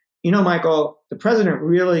 Michael, the president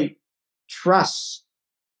really trusts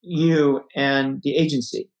you and the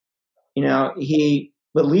agency. He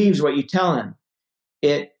believes what you tell him.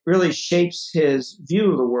 It really shapes his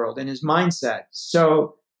view of the world and his mindset.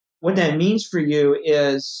 So what that means for you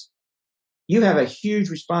is you have a huge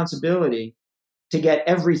responsibility to get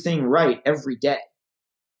everything right every day.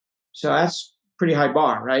 So that's pretty high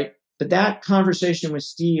bar, right? But that conversation with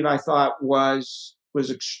Steve, I thought was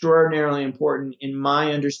extraordinarily important in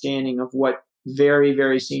my understanding of what very,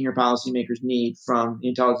 very senior policymakers need from the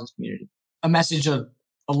intelligence community. A message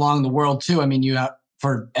along the world too. I mean,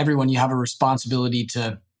 for everyone, you have a responsibility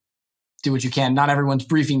to do what you can. Not everyone's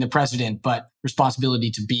briefing the president, but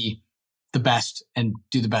responsibility to be the best and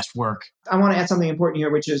do the best work. I want to add something important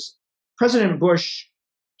here, which is President Bush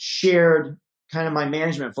shared kind of my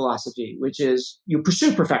management philosophy, which is you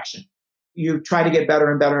pursue perfection. You try to get better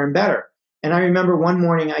and better and better. And I remember one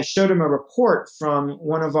morning I showed him a report from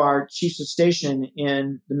one of our chiefs of station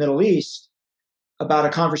in the Middle East about a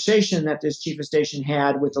conversation that this chief of station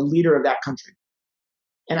had with a leader of that country.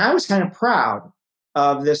 And I was kind of proud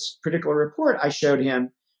of this particular report I showed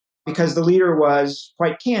him because the leader was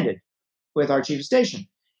quite candid with our chief of station.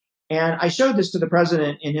 And I showed this to the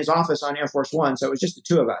president in his office on Air Force One. So it was just the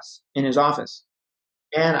two of us in his office.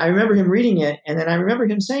 And I remember him reading it. And then I remember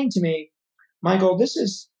him saying to me, Michael, this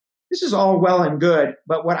is all well and good,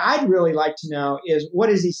 but what I'd really like to know is what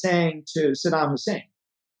is he saying to Saddam Hussein?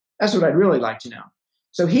 That's what I'd really like to know.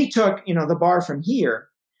 So he took, the bar from here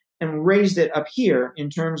and raised it up here in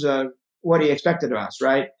terms of what he expected of us,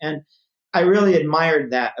 right? And I really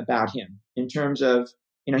admired that about him in terms of,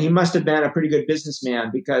 he must have been a pretty good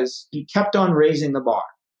businessman because he kept on raising the bar.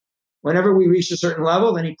 Whenever we reached a certain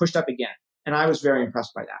level, then he pushed up again. And I was very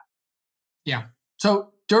impressed by that. Yeah.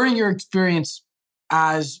 So during your experience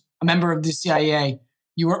as a member of the CIA,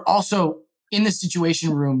 you were also in the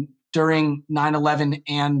Situation Room during 9/11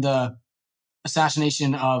 and the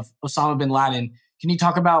assassination of Osama bin Laden. Can you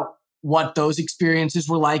talk about what those experiences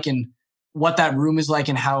were like and what that room is like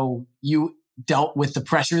and how you dealt with the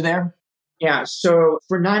pressure there? Yeah. So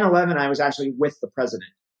for 9/11, I was actually with the president.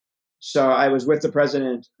 So I was with the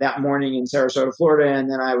president that morning in Sarasota, Florida, and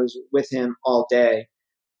then I was with him all day.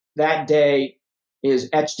 That day is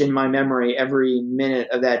etched in my memory. Every minute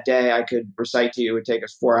of that day I could recite to you. It would take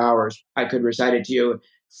us 4 hours. I could recite it to you.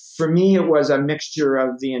 For me, it was a mixture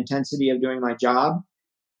of the intensity of doing my job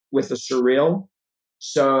with the surreal.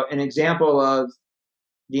 So an example of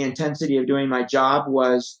the intensity of doing my job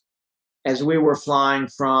was as we were flying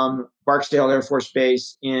from Barksdale Air Force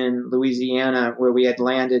Base in Louisiana, where we had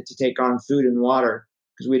landed to take on food and water,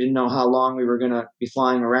 because we didn't know how long we were going to be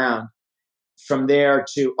flying around. From there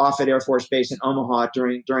to Offutt Air Force Base in Omaha,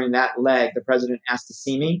 during that leg, the president asked to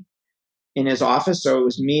see me in his office. So it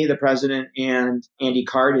was me, the president, and Andy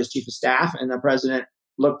Card, his chief of staff. And the president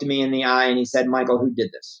looked me in the eye and he said, "Michael, who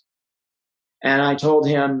did this?" And I told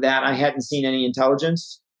him that I hadn't seen any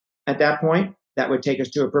intelligence at that point that would take us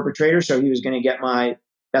to a perpetrator. So he was going to get my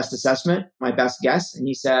best assessment, my best guess. And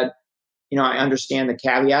he said, "I understand the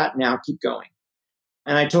caveat. Now keep going."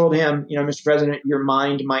 And I told him, "Mr. President, your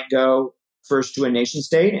mind might go first to a nation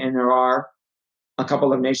state. And there are a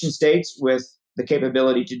couple of nation states with the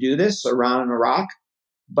capability to do this, Iran and Iraq,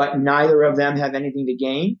 but neither of them have anything to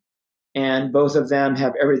gain. And both of them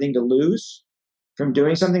have everything to lose from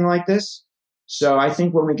doing something like this. So I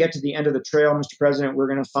think when we get to the end of the trail, Mr. President, we're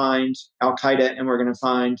going to find Al-Qaeda and we're going to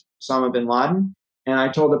find Osama bin Laden." And I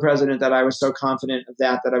told the president that I was so confident of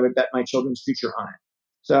that I would bet my children's future on it.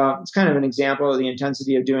 So it's kind of an example of the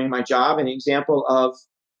intensity of doing my job, an example of,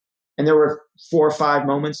 and there were 4 or 5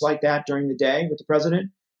 moments like that during the day with the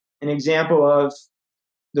president, an example of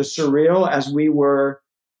the surreal as we were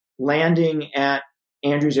landing at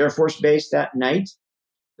Andrews Air Force Base that night.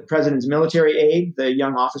 The president's military aide, the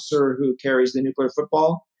young officer who carries the nuclear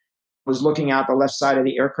football, was looking out the left side of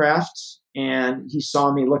the aircraft, and he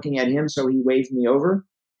saw me looking at him, so he waved me over.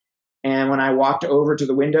 And when I walked over to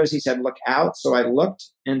the windows, he said, "Look out." So I looked,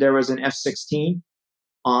 and there was an F-16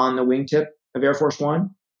 on the wingtip of Air Force One.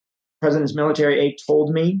 The president's military aide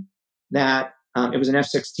told me that it was an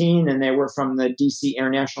F-16, and they were from the D.C. Air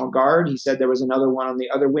National Guard. He said there was another one on the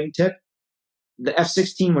other wingtip. The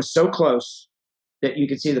F-16 was so close that you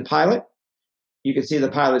could see the pilot, you could see the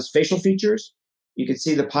pilot's facial features, you could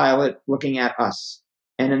see the pilot looking at us.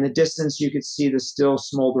 And in the distance, you could see the still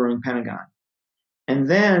smoldering Pentagon. And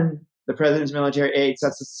then the president's military aide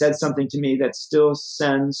said something to me that still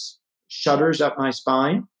sends shudders up my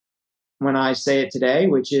spine when I say it today,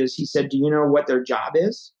 which is, he said, "Do you know what their job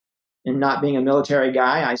is?" And not being a military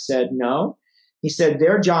guy, I said, "No." He said,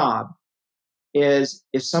 "Their job is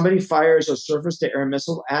if somebody fires a surface-to-air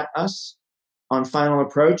missile at us on final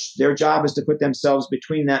approach, their job is to put themselves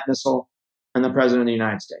between that missile and the president of the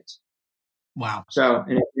United States." Wow. So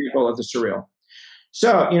an example of the surreal.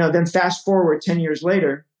 So, then fast forward 10 years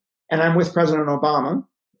later, and I'm with President Obama,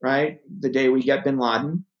 right? The day we get bin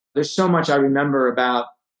Laden. There's so much I remember about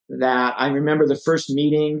that. I remember the first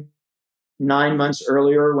meeting 9 months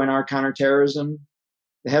earlier when the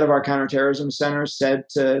head of our counterterrorism center said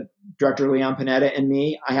to Director Leon Panetta and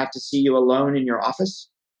me, "I have to see you alone in your office."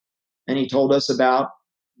 And he told us about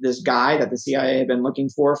this guy that the CIA had been looking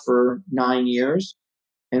for 9 years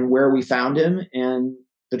and where we found him and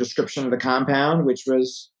the description of the compound, which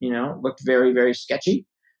was, looked very, very sketchy.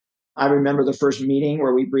 I remember the first meeting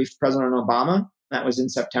where we briefed President Obama. That was in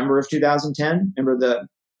September of 2010. Remember, the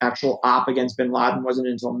actual op against bin Laden wasn't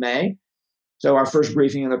until May. So our first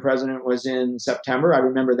briefing of the president was in September. I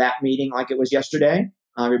remember that meeting like it was yesterday.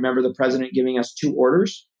 I remember the president giving us 2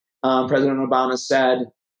 orders. President Obama said,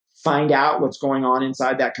 "Find out what's going on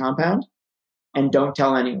inside that compound and don't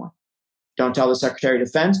tell anyone. Don't tell the Secretary of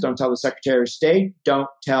Defense. Don't tell the Secretary of State. Don't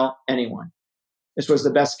tell anyone." This was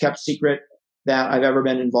the best kept secret that I've ever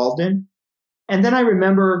been involved in. And then I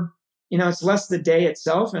remember, it's less the day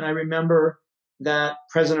itself. And I remember that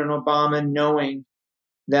President Obama, knowing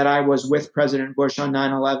that I was with President Bush on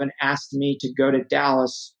 9/11, asked me to go to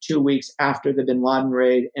Dallas 2 weeks after the bin Laden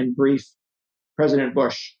raid and brief President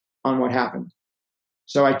Bush on what happened.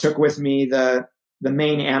 So I took with me the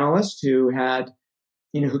main analyst who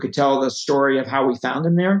could tell the story of how we found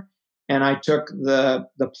him there. And I took the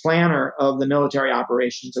planner of the military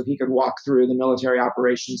operation so he could walk through the military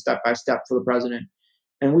operation step by step for the president.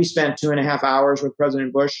 And we spent 2.5 hours with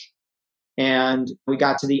President Bush. And we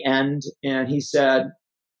got to the end and he said,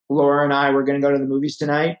 "Laura and I were going to go to the movies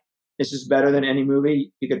tonight. This is better than any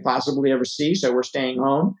movie you could possibly ever see. So we're staying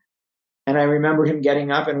home." And I remember him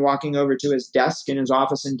getting up and walking over to his desk in his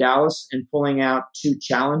office in Dallas and pulling out 2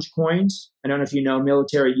 challenge coins. I don't know if you know,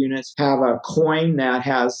 military units have a coin that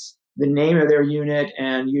has the name of their unit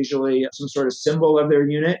and usually some sort of symbol of their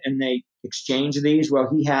unit, and they exchange these. Well,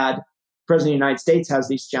 President of the United States has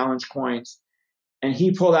these challenge coins. And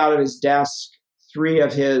he pulled out of his desk 3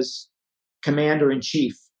 of his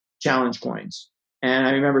commander-in-chief challenge coins. And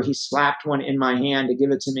I remember he slapped one in my hand to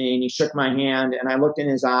give it to me, and he shook my hand, and I looked in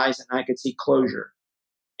his eyes, and I could see closure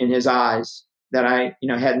in his eyes that I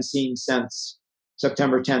hadn't seen since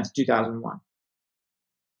September 10th, 2001.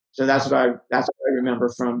 So that's what I remember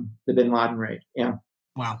from the Bin Laden raid. Yeah.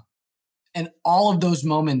 Wow. And all of those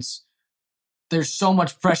moments, there's so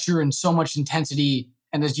much pressure and so much intensity.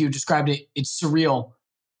 And as you described it, it's surreal.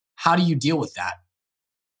 How do you deal with that?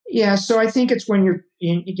 Yeah. So I think it's when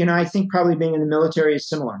I think probably being in the military is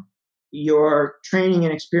similar. Your training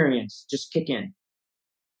and experience just kick in.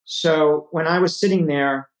 So when I was sitting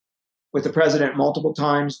there with the president multiple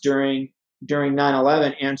times during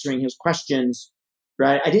 9/11, answering his questions,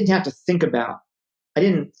 right? I didn't think about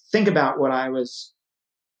what I was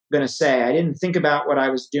going to say. I didn't think about what I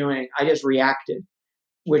was doing. I just reacted,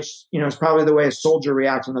 which, is probably the way a soldier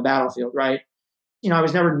reacts on the battlefield, right? I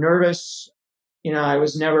was never nervous. I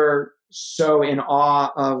was never so in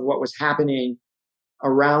awe of what was happening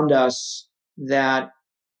around us that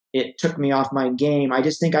it took me off my game. I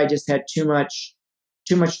just think I just had too much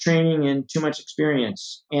training and too much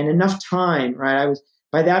experience and enough time, right?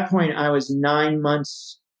 By that point, I was 9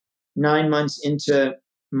 months into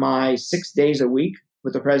my 6 days a week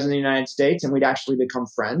with the president of the United States, and we'd actually become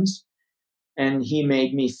friends. And he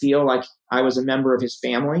made me feel like I was a member of his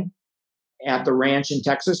family. At the ranch in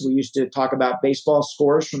Texas, we used to talk about baseball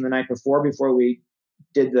scores from the night before we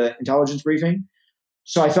did the intelligence briefing.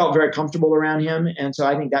 So I felt very comfortable around him. And so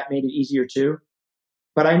I think that made it easier too.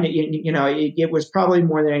 But it was probably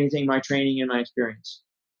more than anything my training and my experience.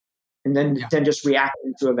 And then just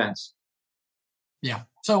reacting to events. Yeah.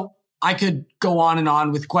 So I could go on and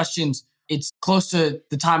on with questions. It's close to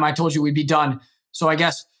the time I told you we'd be done. So I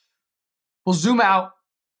guess we'll zoom out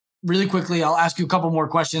really quickly. I'll ask you a couple more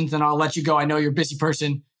questions, then I'll let you go. I know you're a busy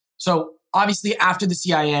person. So obviously after the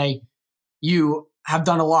CIA, you have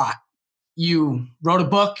done a lot. You wrote a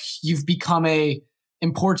book. You've become a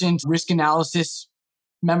important risk analysis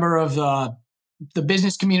member of the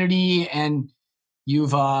business community, and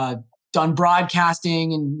you've done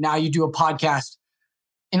broadcasting, and now you do a podcast.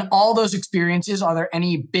 In all those experiences, are there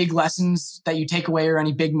any big lessons that you take away or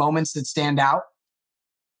any big moments that stand out?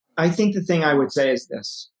 I think the thing I would say is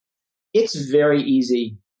this. It's very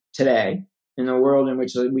easy today in the world in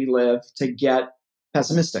which we live to get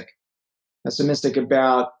pessimistic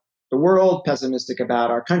about the world, pessimistic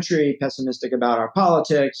about our country, pessimistic about our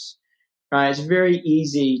politics. Right? It's very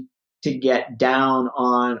easy to get down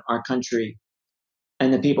on our country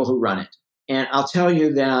and the people who run it. And I'll tell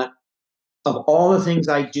you that of all the things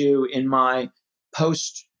I do in my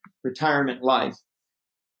post-retirement life,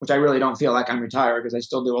 which I really don't feel like I'm retired because I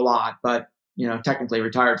still do a lot, but technically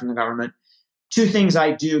retired from the government, two things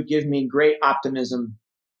I do give me great optimism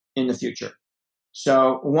in the future.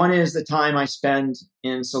 So one is the time I spend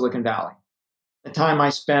in Silicon Valley, the time I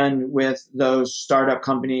spend with those startup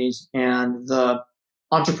companies, and the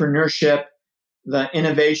entrepreneurship, the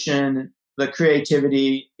innovation, the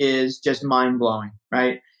creativity is just mind-blowing,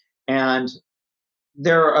 right? And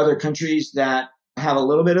there are other countries that have a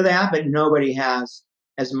little bit of that, but nobody has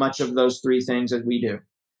as much of those three things as we do.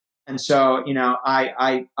 And so,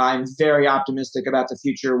 I'm very optimistic about the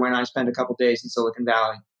future when I spend a couple days in Silicon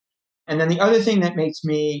Valley. And then the other thing that makes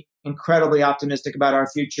me incredibly optimistic about our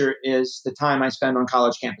future is the time I spend on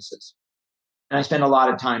college campuses. And I spend a lot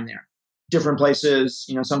of time there. Different places,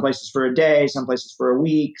 some places for a day, some places for a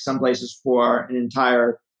week, some places for an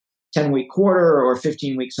entire 10-week quarter or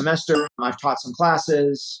 15-week semester. I've taught some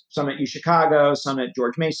classes, some at UChicago, some at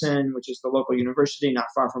George Mason, which is the local university not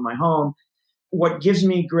far from my home. What gives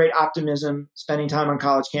me great optimism spending time on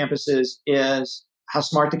college campuses is how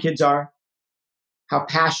smart the kids are, how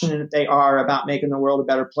passionate they are about making the world a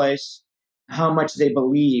better place, how much they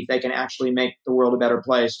believe they can actually make the world a better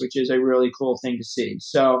place, which is a really cool thing to see.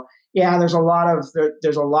 So yeah, there's a lot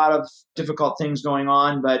of difficult things going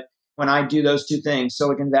on, but when I do those two things,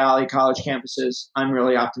 Silicon Valley, college campuses, I'm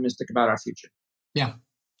really optimistic about our future. Yeah.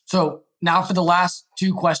 So now for the last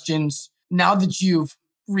two questions, now that you've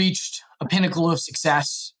reached a pinnacle of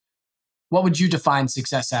success, what would you define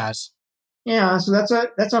success as? Yeah, so that's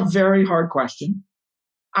a very hard question.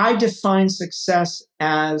 I define success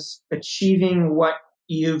as achieving what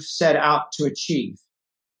you've set out to achieve.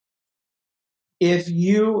 If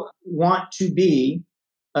you want to be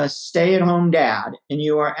a stay-at-home dad and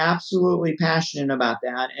you are absolutely passionate about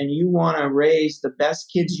that and you want to raise the best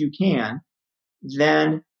kids you can,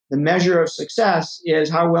 then the measure of success is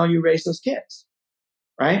how well you raise those kids,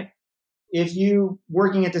 right? If you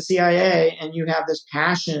working at the CIA and you have this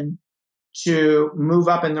passion to move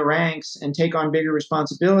up in the ranks and take on bigger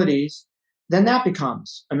responsibilities, then that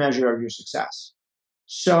becomes a measure of your success.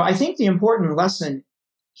 So I think the important lesson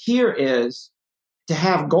here is to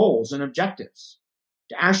have goals and objectives,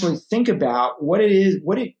 to actually think about what it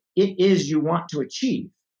is you want to achieve,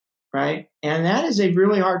 right? And that is a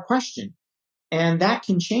really hard question. And that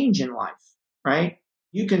can change in life, right?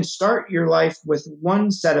 You can start your life with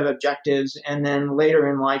one set of objectives and then later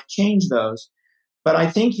in life change those. But I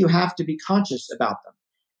think you have to be conscious about them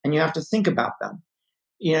and you have to think about them.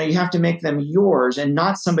 You have to make them yours and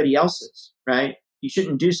not somebody else's, right? You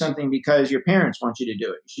shouldn't do something because your parents want you to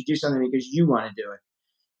do it. You should do something because you want to do it.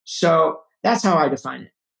 So that's how I define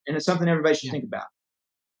it. And it's something everybody should think about.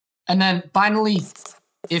 And then finally,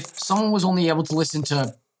 if someone was only able to listen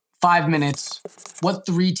to 5 minutes, what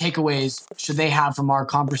 3 takeaways should they have from our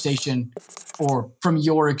conversation or from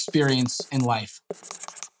your experience in life?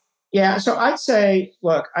 Yeah, so I'd say,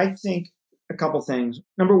 look, I think a couple things.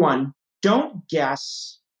 Number one, don't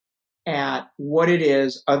guess at what it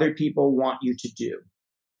is other people want you to do,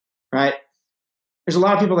 right? There's a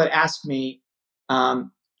lot of people that ask me,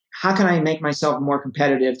 how can I make myself more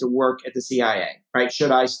competitive to work at the CIA, right?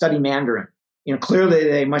 Should I study Mandarin? Clearly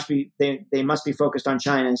they must be focused on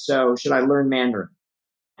China. So should I learn Mandarin?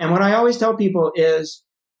 And what I always tell people is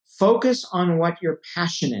focus on what you're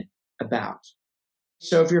passionate about.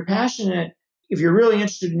 So if you're really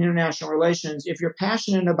interested in international relations, if you're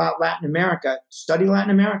passionate about Latin America, study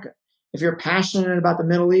Latin America. If you're passionate about the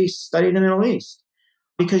Middle East, study the Middle East.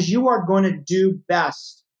 Because you are going to do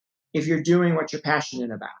best if you're doing what you're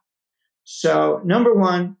passionate about. So number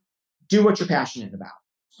one, do what you're passionate about.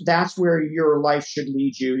 That's where your life should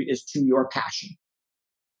lead you, is to your passion.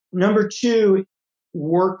 Number two,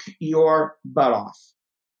 work your butt off.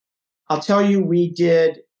 I'll tell you,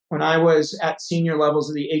 when I was at senior levels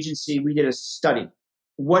of the agency, we did a study.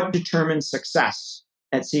 What determines success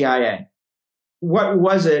at CIA? What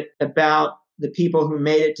was it about the people who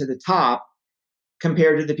made it to the top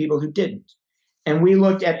compared to the people who didn't? And we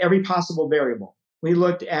looked at every possible variable. We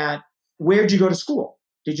looked at, where'd you go to school?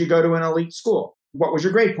 Did you go to an elite school? What was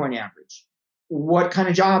your grade point average? What kind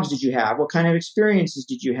of jobs did you have? What kind of experiences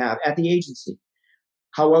did you have at the agency?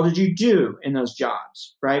 How well did you do in those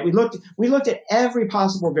jobs, right? We looked at every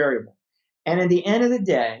possible variable. And at the end of the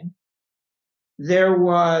day, there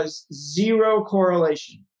was zero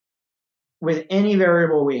correlation with any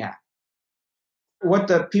variable we had. What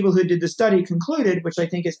the people who did the study concluded, which I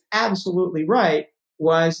think is absolutely right,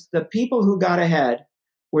 was the people who got ahead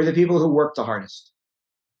were the people who worked the hardest.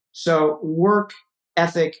 So work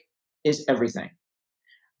ethic is everything.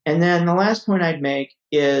 And then the last point I'd make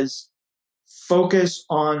is focus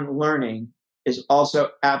on learning is also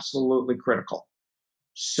absolutely critical.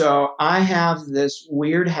 So I have this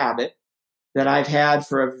weird habit that I've had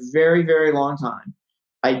for a very, very long time.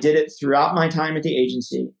 I did it throughout my time at the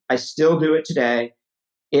agency. I still do it today.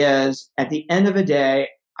 Is at the end of the day,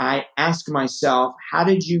 I ask myself, how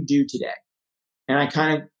did you do today? And I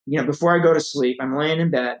kind of, before I go to sleep, I'm laying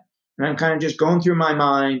in bed and I'm kind of just going through my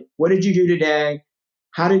mind. What did you do today?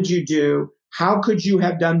 How did you do? How could you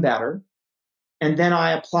have done better? And then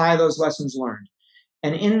I apply those lessons learned.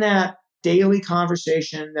 And in that daily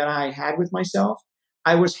conversation that I had with myself,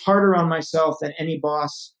 I was harder on myself than any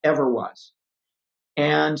boss ever was.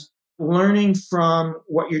 And learning from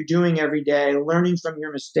what you're doing every day, learning from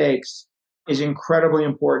your mistakes is incredibly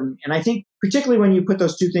important. And I think particularly when you put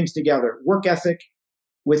those two things together, work ethic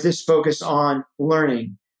with this focus on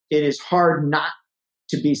learning, it is hard not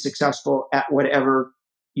to be successful at whatever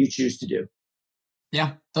you choose to do.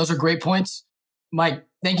 Yeah, those are great points. Mike,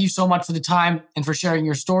 thank you so much for the time and for sharing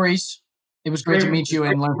your stories. It was great to meet you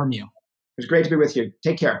and learn from you. It was great to be with you.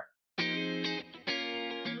 Take care.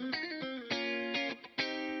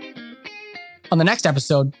 On the next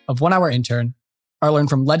episode of 1 Hour Intern, I learned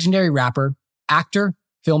from legendary rapper, actor,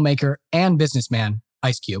 filmmaker, and businessman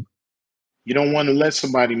Ice Cube. You don't want to let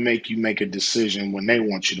somebody make you make a decision when they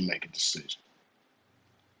want you to make a decision.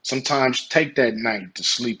 Sometimes take that night to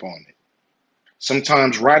sleep on it.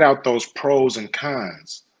 Sometimes write out those pros and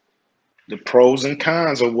cons. The pros and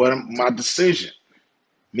cons of what my decision,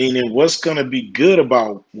 meaning what's going to be good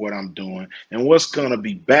about what I'm doing and what's going to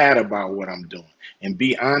be bad about what I'm doing, and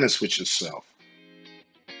be honest with yourself.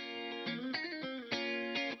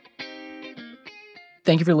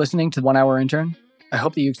 Thank you for listening to 1 Hour Intern. I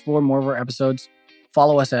hope that you explore more of our episodes.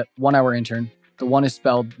 Follow us at 1 Hour Intern. The 1 is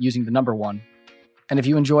spelled using the number 1. And if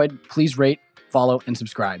you enjoyed, please rate, follow, and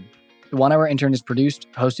subscribe. The 1 Hour Intern is produced,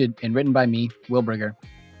 hosted, and written by me, Will Brigger.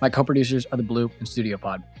 My co-producers are The Blue and Studio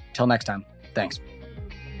Pod. Till next time, thanks.